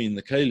erech between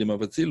the Keilim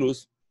of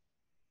Atzilus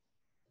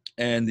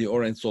and the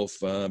Or Ein Sof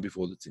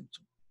before the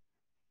Tzimtzum.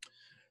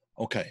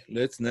 Okay,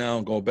 let's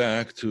now go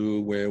back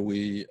to where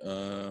we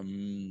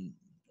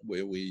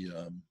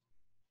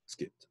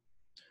skipped.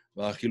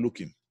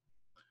 V'achilukim.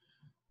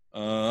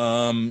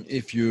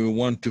 If you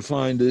want to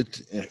find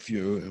it, if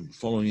you're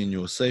following in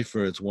your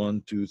sefer, it's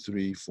 1, 2,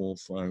 3, 4,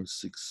 5,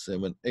 6,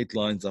 7, 8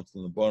 lines up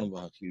from the bottom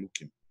of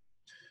V'achilukim.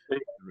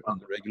 In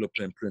the regular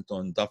plain print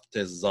on Daf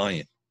Tes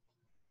Zayin.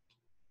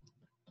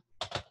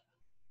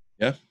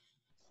 Yeah?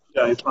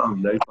 Yeah, I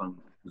found it.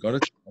 You got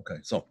it? Okay,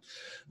 so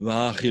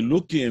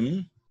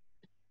V'achilukim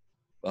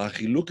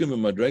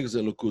v'madregas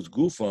elokus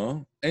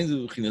gufa ein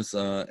ze b'chinas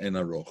ein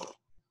aroch.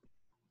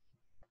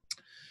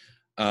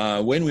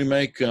 When we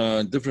make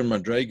different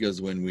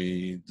madregas, when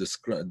we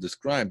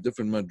describe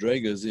different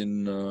madregas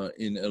in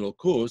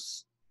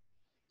elokus,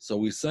 so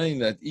we're saying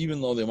that even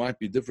though there might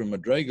be different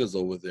madregas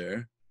over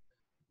there,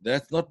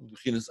 that's not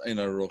b'chinas ein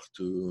aroch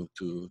to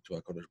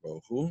HaKadosh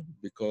Baruch Hu,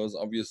 because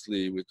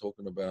obviously we're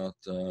talking about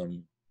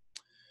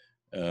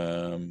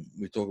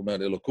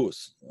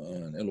elokus,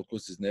 and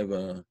elokus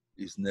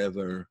is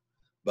never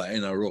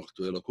ba'en aruch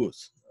to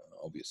elokus,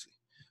 obviously.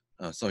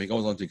 So he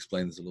goes on to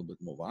explain this a little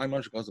bit more. Right?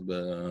 As regards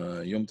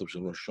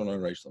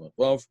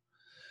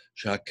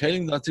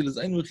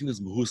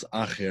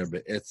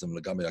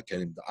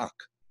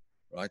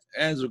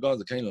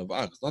the Keilim of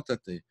Ak, it's not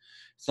that the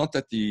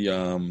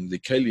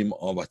Keilim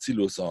of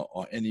Atzilus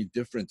are any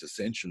different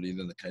essentially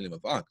than the Keilim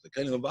of Ak. The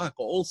Keilim of Ak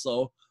are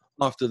also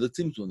after the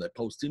Tzimtzum, they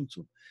post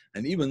Tzimtzum,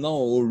 and even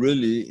though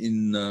really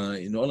in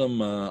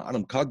Olam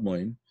Adam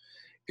Kadmoin,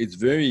 it's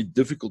very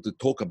difficult to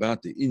talk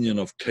about the inyan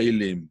of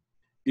Keilim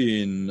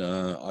in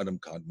Adam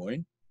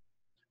Kadmoin.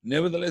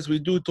 Nevertheless, we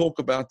do talk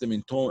about them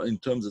in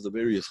terms of the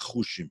various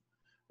chushim.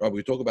 Right?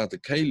 We talk about the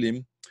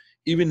Keilim,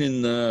 even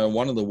in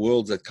one of the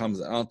worlds that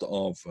comes out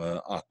of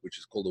Ak, which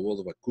is called the world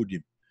of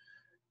Akudim.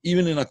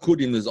 Even in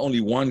Akudim, there's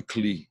only one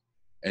Kli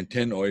and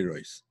 10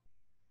 oiros.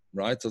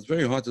 Right? So it's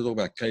very hard to talk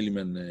about Keilim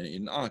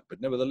in Ak, but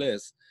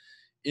nevertheless,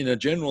 in a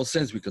general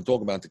sense, we can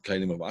talk about the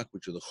Keilim of Ak,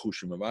 which are the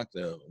chushim of Ak,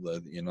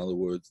 in other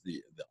words,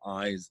 the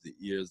eyes, the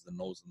ears, the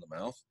nose, and the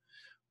mouth.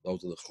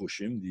 Those are the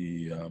chushim,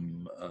 the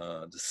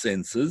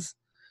senses.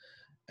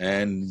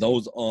 And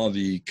those are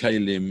the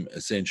Keilim,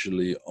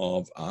 essentially,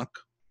 of Ak.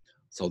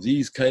 So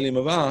these Keilim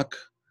of Ak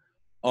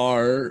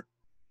are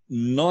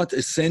not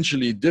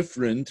essentially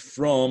different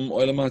from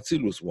Olam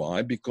HaAtzilus.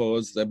 Why?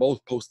 Because they're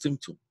both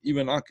post-Tzimtzum.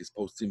 Even Ak is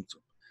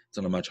post-Tzimtzum. It's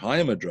on a much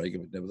higher madrega,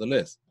 but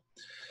nevertheless.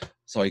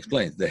 So he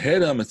explains, the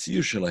Hera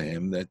Matziyus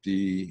Shelahem, that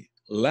the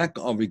lack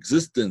of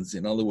existence,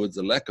 in other words,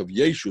 the lack of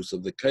Yeshus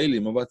of the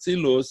Keilim of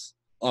Atzilus,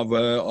 of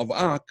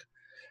Ak,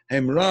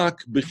 hem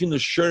rak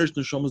b'chinas sherish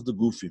neshamas de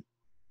gufim.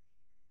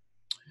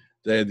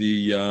 They're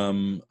the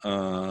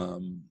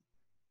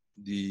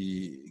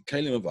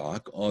Keilim of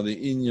Ak are the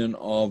inyan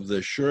of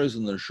the sherish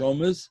and the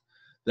neshamas.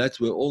 That's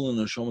where all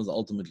the neshamas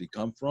ultimately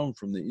come from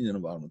the inyan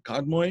of Adam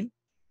Kadmoin.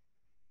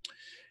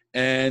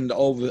 And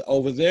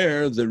over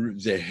there,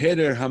 the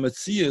heder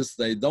hamatzias,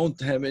 they don't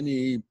have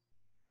any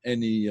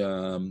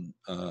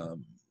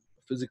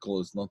physical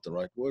is not the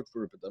right word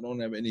for it, but they don't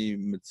have any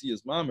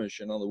matzias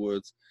mamish. In other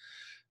words,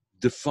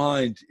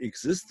 defined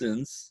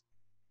existence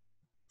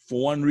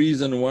for one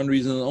reason and one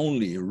reason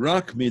only.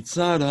 Rak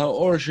mitzad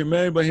ha'or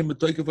shemer b'hem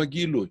b'toikef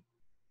ha'gilui.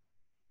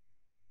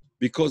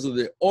 Because of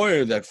the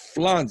oil that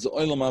floods the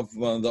oil of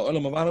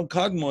Adam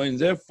Kadmon, and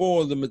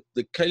therefore the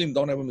Keilim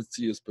don't have a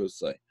Metzius per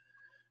se.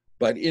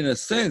 But in a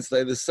sense,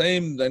 they're the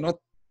same. They're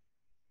not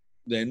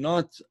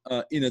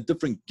in a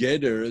different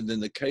gather than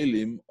the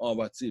Keilim of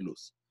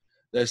Atzilus.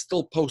 They're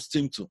still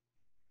post-Tzimtzum.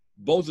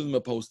 Both of them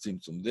are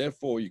post-Tzimtzum.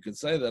 Therefore, you can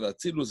say that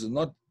Atzilus is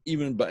not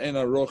even Ba'en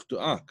Aroch to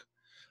Ak.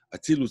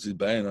 Atzilus is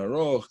Ba'en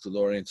Aroch to the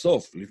Ein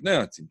Sof,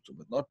 Livnei Tzimtzum,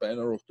 but not Ba'en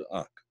Aroch to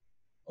Ak.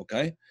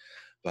 Okay?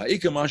 So when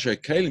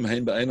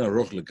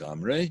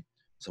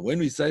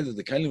we say that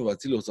the Keilim of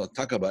Atzilut are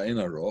taka ba'en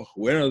aroch,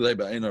 where are they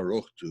ba'en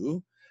aroch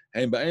to?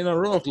 Hein ba'en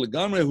aroch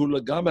legamre hu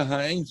legabe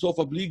ha'ein sof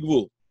bli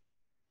gvul.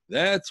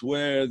 That's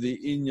where the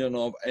inyan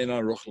of ein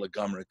aroch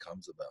legamre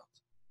comes about.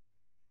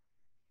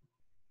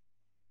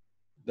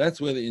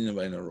 That's where the inyan of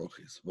ein aroch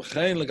is.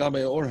 V'chein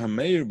legabe or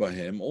hameir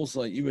bahem,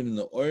 also even in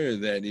the oil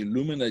that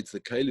illuminates the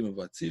Keilim of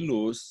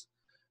Atzilus,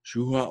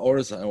 shu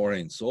ha'oris ha'or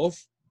ein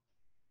sof,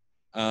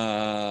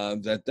 that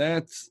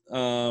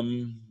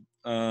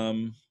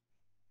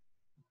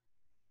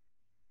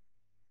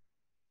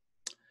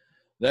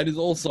is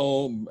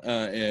also ba'en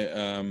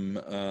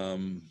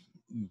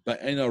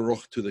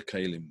aroch to the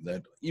Keilim.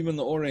 That even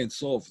the Or Ein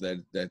Sof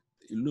that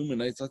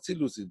illuminates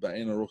Atzilus is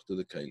ba'en aroch to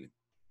the Keilim.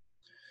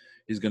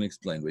 He's going to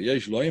explain.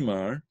 V'yesh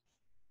loymar,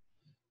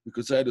 we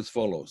could say it as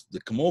follows: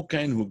 the kamo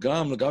kain hu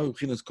gam legabe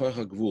b'chinas koach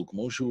hagvul,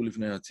 kamo shu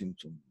lifnei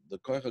hatzimtzum. The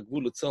koach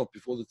hagvul itself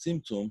before the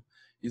tzimtzum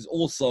is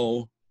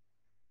also,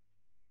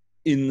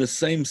 in the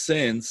same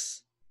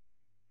sense,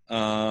 it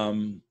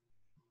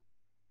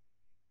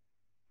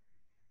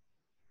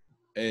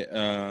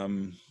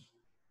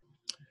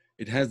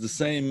has the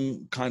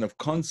same kind of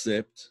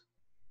concept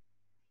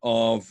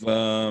of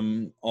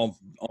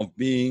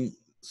being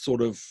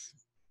sort of,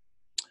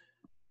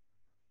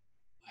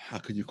 how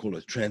could you call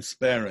it,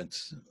 transparent.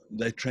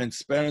 They're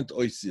transparent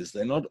oisius.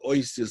 They're not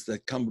oisius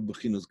that come with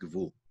b'chinas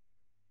gevul.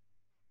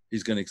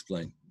 He's going to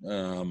explain.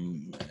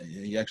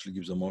 He actually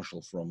gives a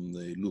marshal from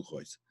the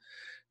Luchois.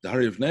 The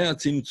Harivnei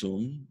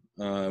Tzimtzum,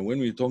 when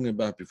we're talking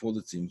about before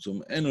the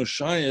Tzimtzum, eno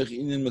shayach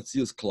inin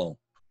matzias klal.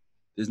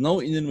 There's no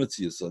inin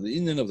matzias. So the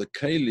inin of the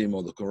Keilim,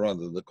 or the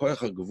Korada, the Koach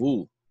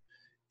HaGevul,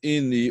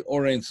 in the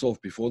Or Ein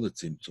Sof before the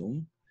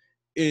Tzimtzum,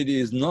 it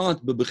is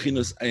not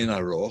bebechinas ein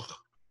aroch.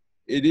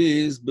 It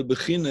is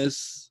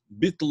bebechinas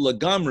bitl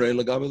lagamre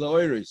lagabe the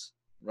oiris,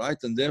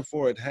 right? And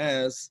therefore it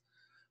has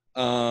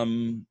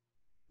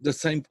the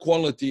same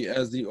quality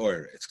as the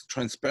oil. It's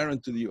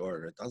transparent to the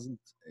oil. It doesn't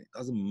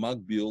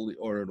magbil the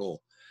oil at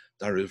all.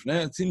 Not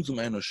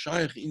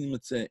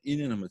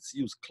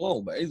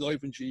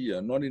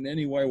in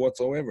any way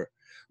whatsoever,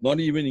 not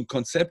even in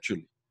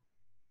conceptually.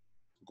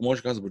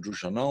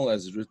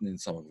 As is written in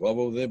some of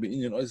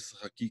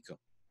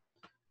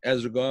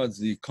as regards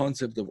the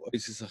concept of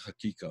oisis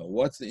hakika.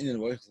 What's the inyan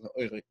of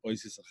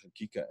oisis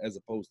hakika as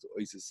opposed to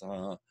oisis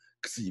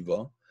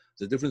ksiva?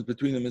 The difference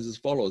between them is as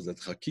follows: that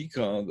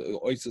hakika, the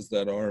oisis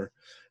that are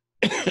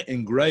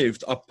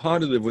engraved, are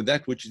part of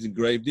that which is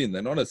engraved in.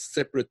 They're not a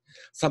separate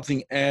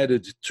something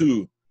added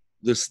to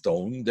the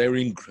stone. They're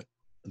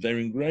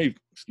engraved.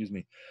 Excuse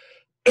me.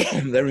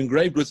 They're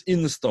engraved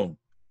within the stone.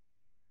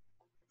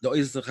 The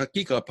oisis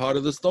hakika are part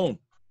of the stone.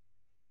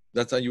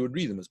 That's how you would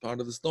read them, as part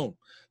of the stone.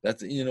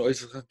 That's the inyan of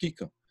oisis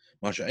hakika.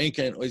 Masha ein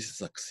kain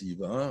oisis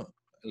ksiva,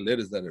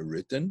 letters that are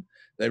written.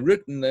 They're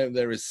written.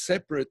 There is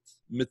separate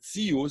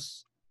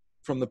metzius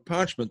from the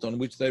parchment on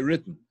which they're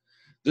written.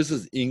 This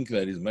is ink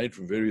that is made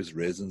from various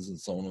resins and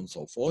so on and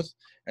so forth,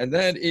 and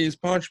that is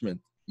parchment.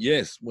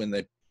 Yes, when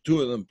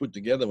two of them put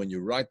together, when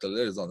you write the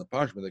letters on the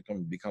parchment, they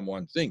become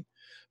one thing.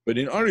 But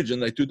in origin,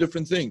 they're two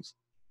different things.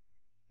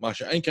 They're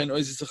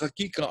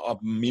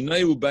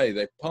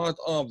part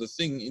of the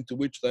thing into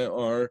which they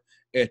are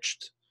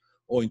etched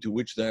or into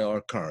which they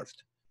are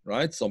carved.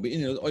 Right? So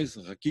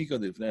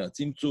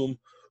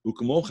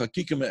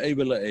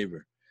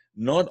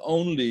not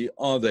only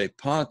are they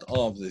part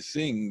of the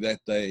thing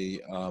that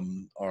they are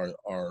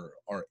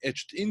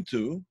etched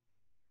into,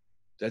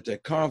 that they're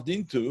carved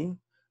into,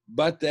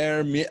 but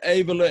they're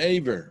me'aver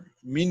le'aver,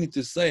 meaning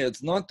to say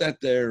it's not that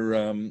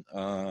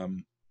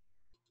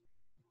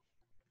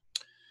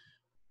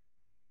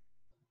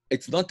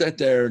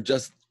they're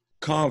just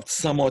carved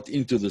somewhat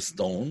into the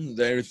stone.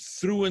 They're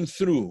through and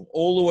through,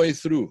 all the way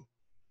through.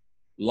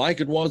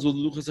 Like it was with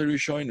Luchas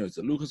HaRishonos.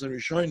 The Luchas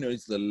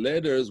HaRishonos, the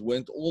letters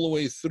went all the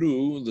way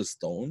through the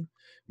stone,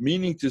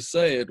 meaning to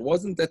say it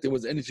wasn't that there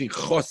was anything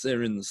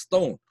choser in the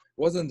stone. It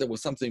wasn't there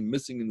was something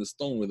missing in the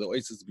stone where the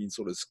oasis being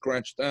sort of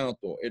scratched out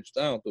or etched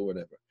out or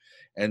whatever.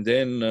 And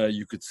then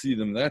you could see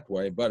them that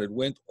way, but it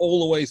went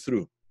all the way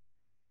through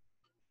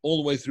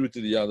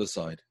to the other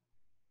side.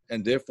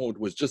 And therefore it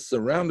was just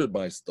surrounded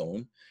by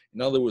stone.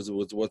 In other words, it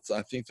was what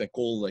I think they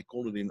call it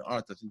in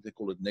art, I think they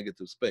call it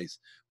negative space.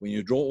 When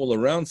you draw all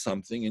around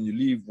something and you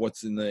leave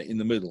what's in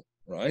the middle,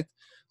 right?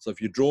 So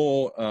if you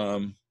draw,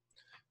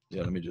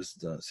 let me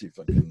just see if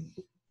I can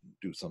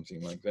do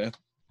something like that.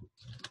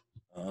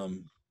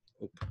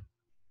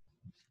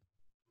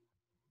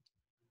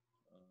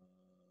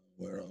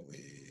 Where are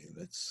we?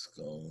 Let's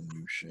go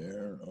new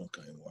share.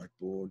 Okay,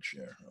 whiteboard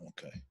share.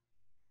 Okay.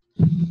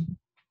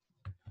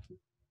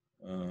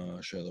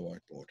 Share the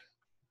whiteboard.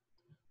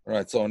 All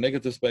right, so a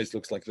negative space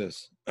looks like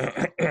this.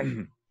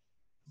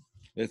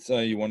 Let's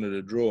say you wanted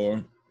to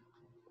draw.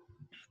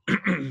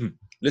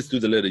 Let's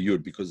do the letter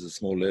Yud because it's a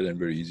small letter and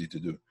very easy to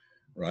do,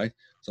 right?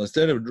 So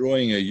instead of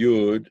drawing a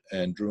Yud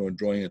and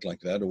drawing it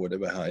like that or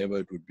whatever, however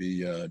it would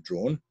be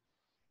drawn,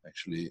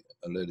 actually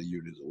a letter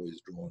Yud is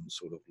always drawn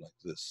sort of like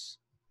this.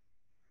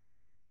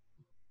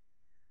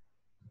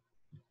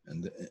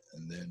 And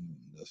then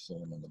the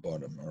thorn on the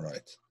bottom. All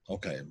right.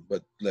 Okay,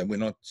 but we're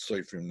not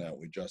sorry for him now.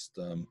 We just,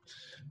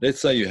 let's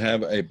say you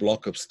have a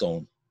block of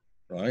stone,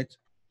 right?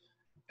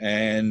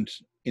 And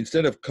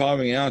instead of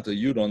carving out a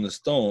Yud on the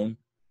stone,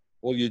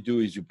 all you do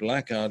is you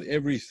black out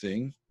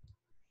everything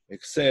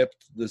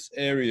except this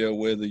area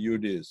where the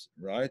Yud is,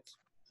 right?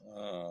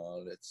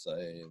 Let's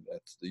say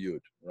that's the Yud,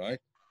 right?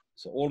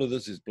 So all of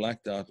this is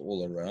blacked out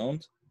all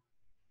around,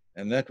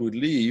 and that would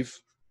leave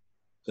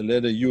the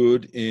letter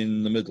Yud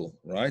in the middle,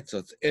 right? So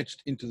it's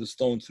etched into the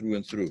stone through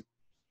and through.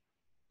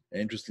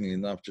 Interestingly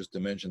enough, just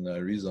to mention the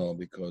Arizal,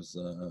 because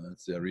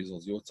it's the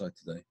Arizal's Yortzeit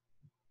today,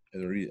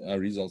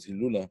 Arizal's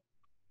Hilula.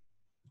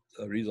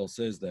 Arizal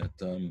says that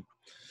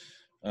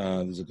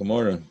there's a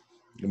Gemara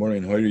in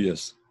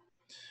Horiyas,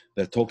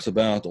 that talks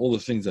about all the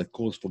things that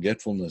cause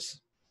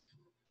forgetfulness.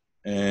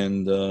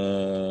 And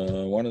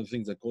one of the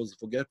things that causes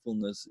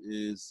forgetfulness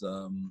is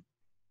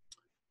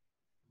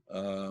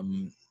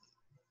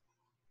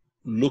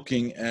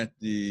looking at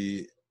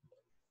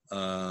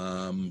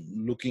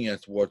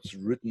what's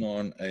written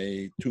on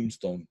a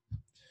tombstone.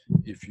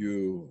 If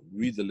you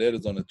read the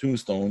letters on a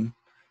tombstone,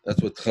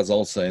 that's what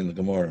Chazal say in the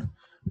Gemara.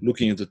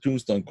 Looking at the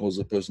tombstone causes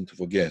a person to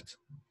forget.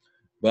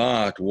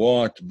 But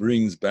what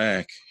brings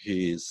back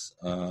his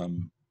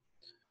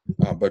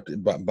but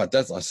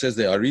that's, says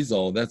the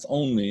Arizal, that's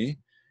only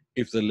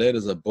if the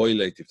letters are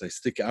boilate, if they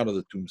stick out of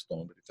the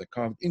tombstone. But if they're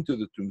carved into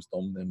the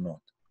tombstone, they're not,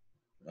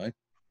 right?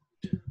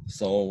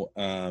 So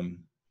Kol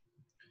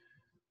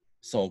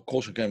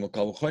Shekem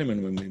Kal V'Chomer,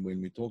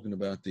 when we're talking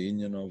about the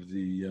Inyan of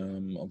the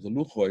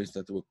luchos,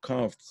 that they were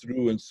carved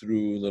through and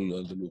through the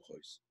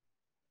luchos.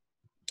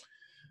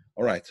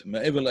 All right. It's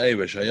not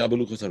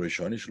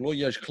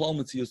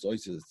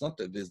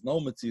that there's no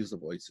metzius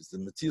of oasis. The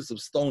metzius of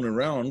stone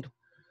around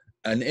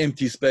an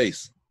empty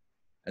space,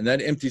 and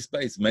that empty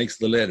space makes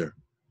the letter.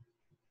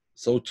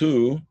 So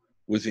too,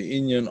 with the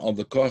inyan of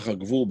the koach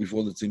hagvul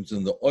before the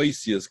tzimtzum, the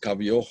oisias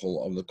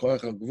kaviochel of the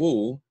koach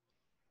hagvul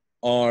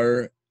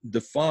are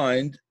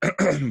defined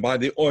by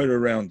the oil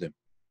around them,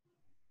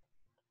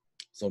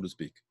 so to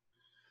speak.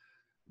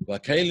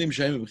 And Keilim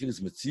that are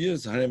b'chinas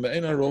metzias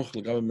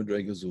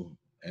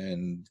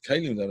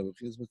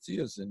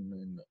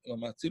in Keilim of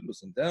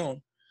Atzilut and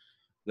down,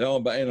 they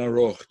are ba'en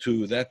aroch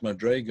to that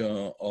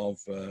madrega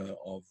of the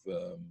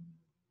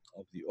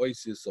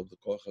oasis of the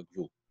koach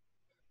hagvul.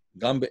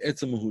 Gam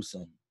be'etzem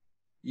mahusam,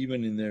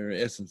 even in their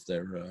essence,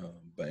 they're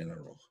ba'en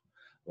aroch.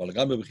 Well,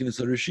 gam be'chinas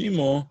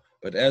harishimo,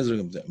 but as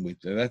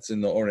that's in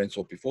the Orient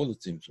Soap before the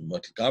tzimtzum.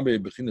 But gam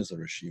be'chinas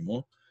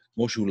harishimo,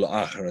 moshu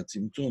la'achar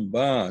tzimtzum.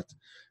 But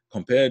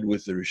compared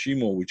with the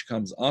rishimo which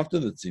comes after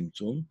the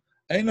tzimtzum,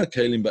 eina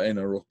Keilim ba'en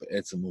aroch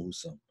be'etzem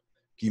mahusam.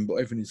 Kim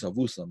bo'efen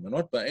isavusam. They're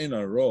not ba'en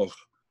aroch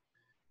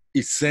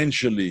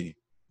essentially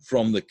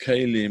from the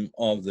Keilim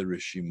of the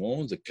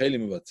Rishimo. The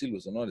Keilim of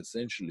Atzilut are not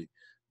essentially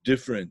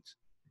different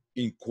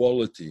in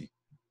quality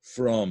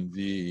from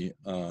the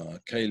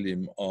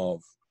Keilim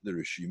of the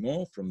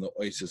Rishimo, from the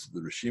oasis of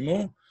the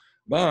Rishimo,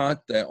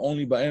 but they're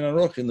only ba'en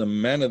aroch in the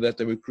manner that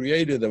they were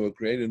created. They were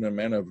created in a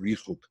manner of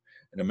richuk,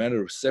 in a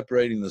manner of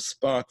separating the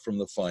spark from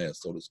the fire,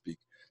 so to speak.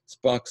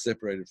 Spark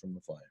separated from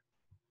the fire.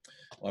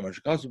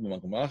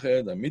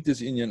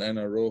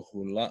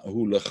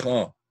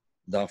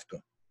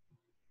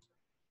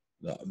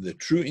 The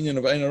true inyan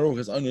of Ayin Aruch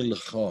is only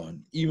lecha.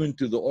 Even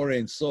to the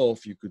Orient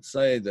Sof, you could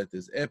say that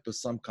there's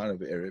some kind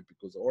of area,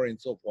 because the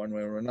Orient Sof, one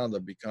way or another,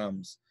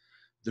 becomes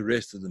the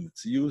rest of the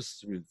Metzius,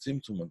 through the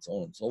Tzimtzum and so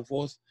on and so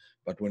forth.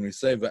 But when we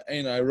say Ayin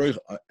Aruch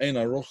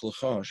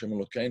lecha, Hashem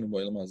Elokeinu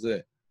b'olam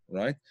hazeh,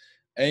 right?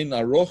 Ayin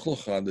Aruch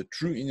lecha, the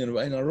true inyan of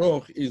Ayin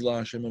Aruch is la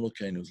Hashem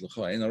Elokeinu, is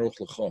lecha. Ayin Aruch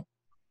lecha,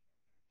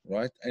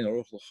 right? Ayin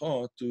Aruch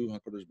lecha to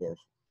Hakadosh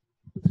Baruch.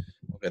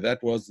 Okay,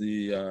 that was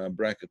the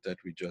bracket that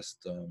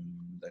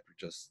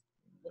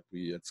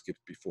we had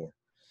skipped before.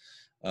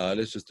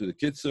 Let's just do the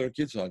kitzur.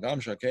 Hagam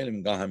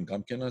shakelim gahem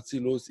gam ken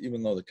atzilus.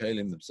 Even though the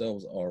Keilim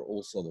themselves are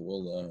also the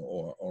world,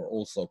 or are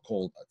also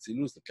called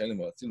atzilus, the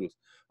Keilim of Atzilut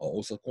are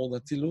also called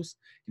atzilus.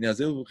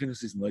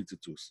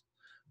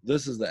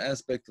 This is the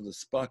aspect of the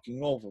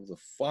sparking off of the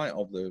fire,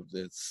 of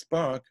the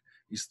spark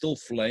is still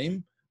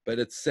flame, but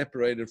it's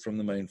separated from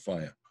the main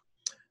fire.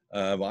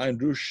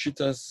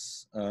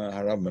 Shitas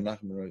Harav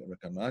Menachem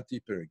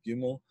Rekanati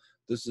Perigimel.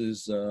 This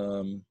is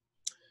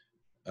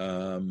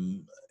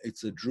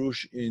it's a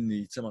drush in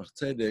the Tzemach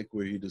Tzedek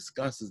where he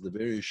discusses the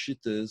various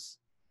shittas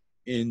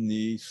in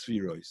the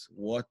spheroids,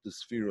 what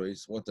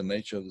the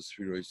nature of the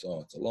spheroids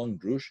are. It's a long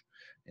drush,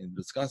 and it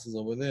discusses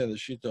over there the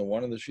shita.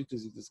 One of the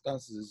shitas he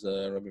discusses is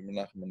Rabbi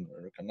Menachem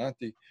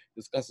Rekanati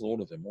discusses all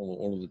of them,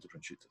 all of the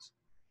different shitas,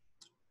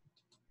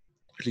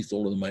 at least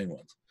all of the main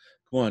ones.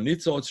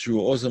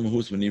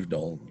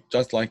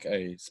 Just like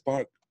a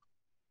spark,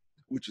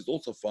 which is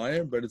also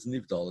fire, but it's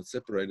nivdal, it's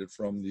separated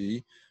from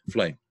the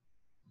flame.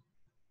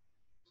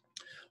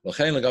 And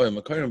therefore,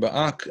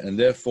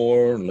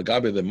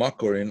 lagabe the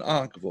makor in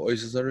ak,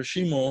 v'oises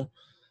harashimo,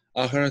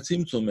 achar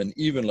tzimtzum, and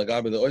even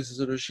lagabe the oises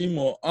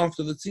harashimo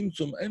after the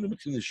tzimtzum, and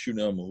between the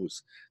shuna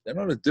mahus. They're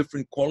not a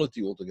different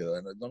quality altogether,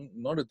 and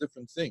not a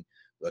different thing.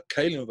 The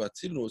Keilim of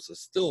Atzilut are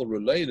still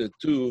related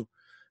to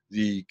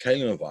the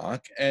Keilim of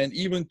ak, and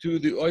even to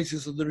the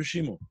oises of the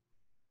rashimo.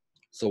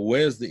 So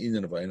where's the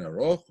Indian of Ayin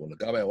Aroch? Well,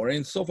 lagabe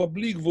orein sofa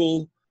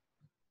bligvul,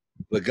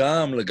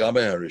 v'gam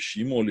lagabe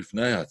harashimo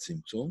lifnei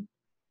hatzimtzum.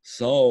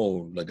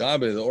 So,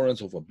 lagabe, the orange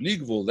of a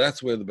bligvul,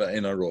 that's where the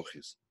Ba'en Aroch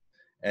is.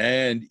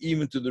 And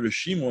even to the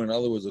Rishimo, in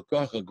other words, the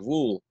Koach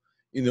HaGvul,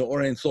 in the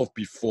orange sof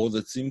before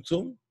the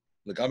Tzimtzum,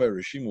 lagabe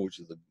Rishimo, which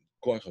is the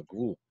Koach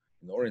HaGvul,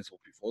 in the orange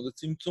sof before the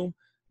Tzimtzum,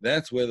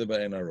 that's where the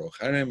Ba'en Aroch.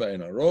 Harem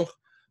Ba'en Aroch,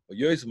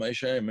 Yois Ma'en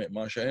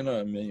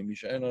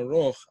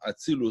Aroch,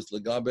 Atzilus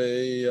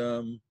lagabe,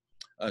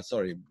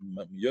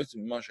 Yois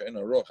Ma'en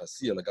Aroch,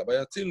 Asiya lagabe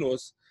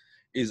Atzilus,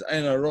 is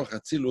Ein Aroch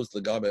Atzilus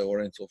lagabe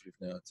orange sof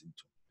lifnei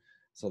Tzimtzum.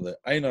 So the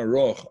Ayin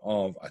Aroch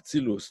of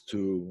Atzilus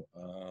to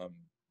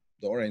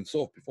the Orein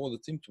Sof before the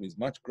Tzimtzum is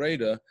much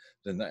greater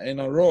than the Ayin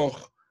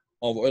Aroch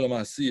of Olam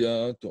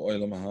HaSiyah to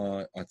Olam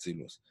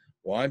HaAtzilus.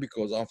 Why?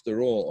 Because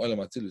after all, Olam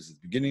HaAtzilus is the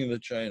beginning of the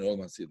chain,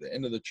 Olam HaSiyah the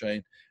end of the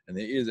chain, and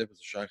there is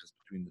episode shaykhs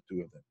between the two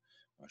of them.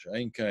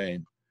 Masha'ain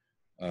Kain,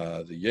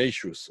 the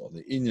Yeshus, or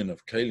the Inyan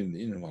of Keilim,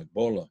 the Inyan of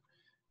Hagbola,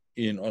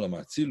 in Olam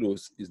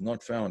HaAtzilus is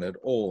not found at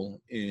all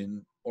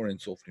in Orein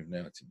Sof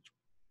Livnei HaTzimtzum.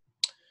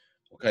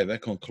 Okay,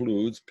 that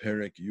concludes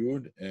Perek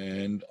Yud,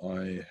 and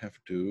I have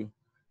to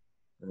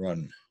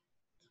run.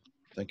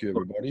 Thank you,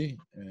 everybody,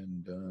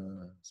 and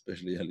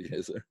especially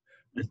Eliezer,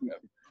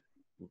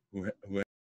 who